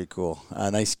 yeah, it's pretty cool.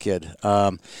 Nice kid.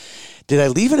 Did I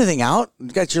leave anything out? You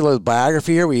got your little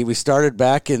biography here. We started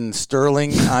back in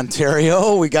Sterling,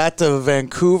 Ontario. We got to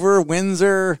Vancouver,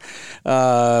 Windsor.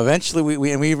 Eventually,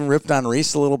 we even ripped on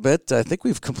Reese a little bit. I think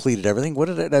we've completed everything.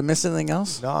 Did I miss anything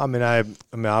else? No, I mean,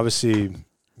 obviously,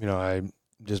 I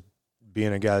just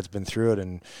being a guy that's been through it,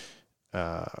 and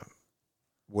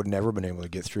would never been able to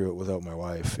get through it without my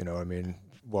wife.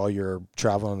 While you're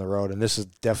traveling on the road, and this is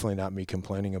definitely not me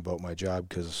complaining about my job,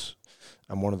 because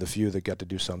I'm one of the few that got to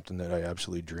do something that I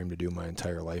absolutely dreamed to do my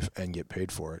entire life and get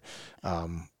paid for it.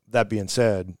 That being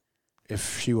said,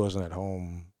 if she wasn't at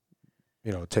home,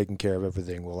 taking care of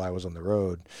everything while I was on the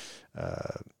road,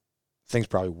 things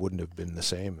probably wouldn't have been the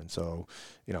same. And so,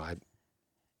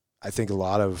 I think a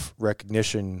lot of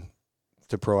recognition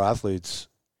to pro athletes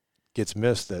gets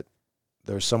missed, that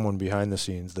there's someone behind the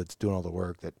scenes that's doing all the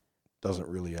work that doesn't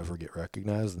really ever get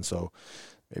recognized. And so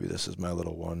maybe this is my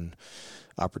little one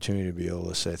opportunity to be able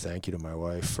to say thank you to my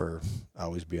wife for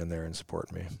always being there and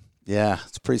supporting me. Yeah,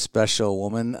 it's a pretty special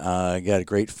woman. You got a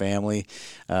great family.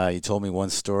 You told me one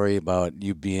story about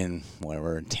you being,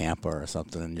 in Tampa or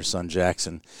something, and your son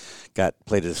Jackson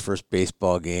played his first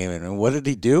baseball game. And what did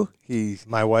he do?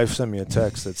 My wife sent me a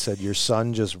text that said, "Your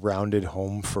son just rounded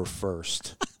home for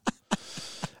first."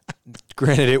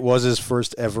 Granted, it was his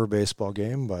first ever baseball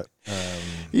game, but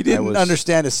he didn't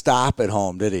understand to stop at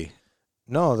home, did he?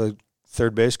 No, the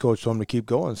third base coach told him to keep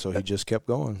going, so he just kept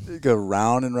going. Go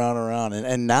round and round and round.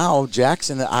 And now,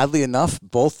 Jackson, oddly enough,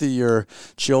 both of your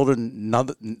children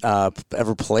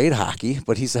ever played hockey,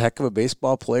 but he's a heck of a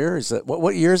baseball player.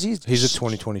 What year is he? He's a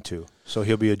 2022, so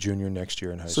he'll be a junior next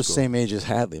year in high school. So same age as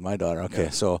Hadley, my daughter. Okay, yeah.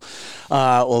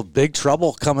 So, big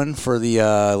trouble coming for the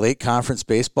late conference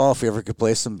baseball, if we ever could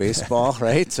play some baseball,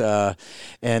 right?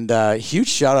 And huge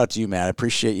shout-out to you, Matt. I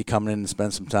appreciate you coming in and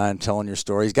spending some time telling your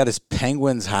story. He's got his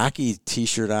Penguins hockey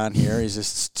T-shirt on here. He's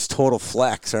just total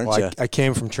flex, aren't you? I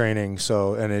came from training,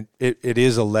 and it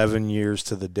is 11 years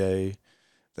to the day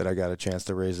that I got a chance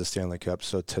to raise the Stanley Cup.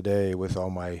 So today, with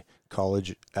all my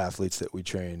college athletes that we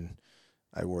train,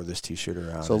 I wore this T-shirt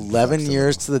around. So 11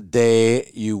 years to the day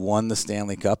you won the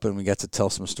Stanley Cup, and we got to tell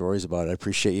some stories about it. I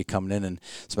appreciate you coming in and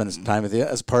spending some time with you.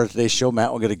 As part of today's show,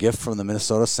 Matt will get a gift from the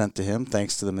Minnesota sent to him.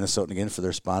 Thanks to the Minnesotan again for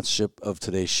their sponsorship of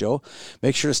today's show.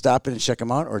 Make sure to stop in and check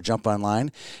them out or jump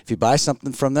online. If you buy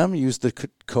something from them, use the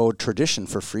code TRADITION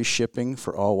for free shipping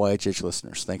for all YHH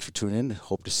listeners. Thanks for tuning in.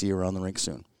 Hope to see you around the rink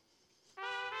soon.